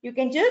slides, you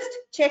can just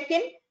check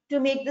in to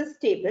make this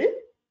table.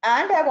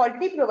 And I've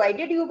already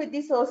provided you with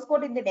the source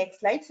code in the next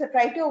slide. So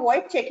try to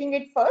avoid checking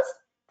it first.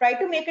 Try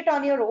to make it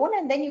on your own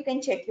and then you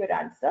can check your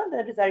answer.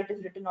 The result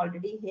is written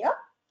already here.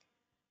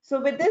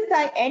 So with this,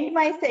 I end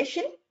my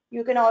session.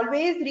 You can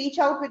always reach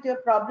out with your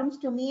problems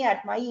to me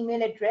at my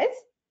email address.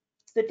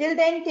 So till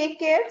then, take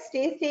care,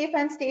 stay safe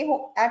and stay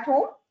at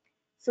home.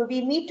 So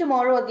we meet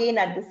tomorrow again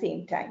at the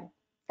same time.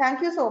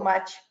 Thank you so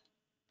much.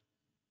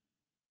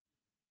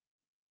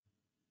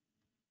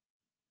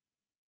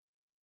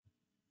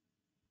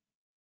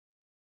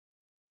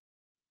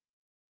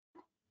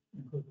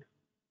 Good.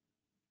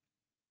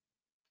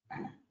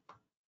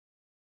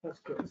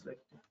 First class, right?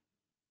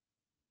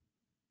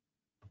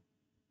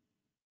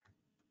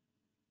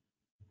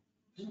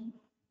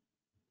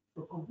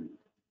 So complete.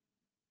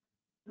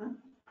 Huh?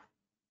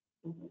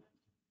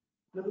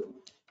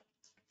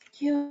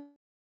 Yeah.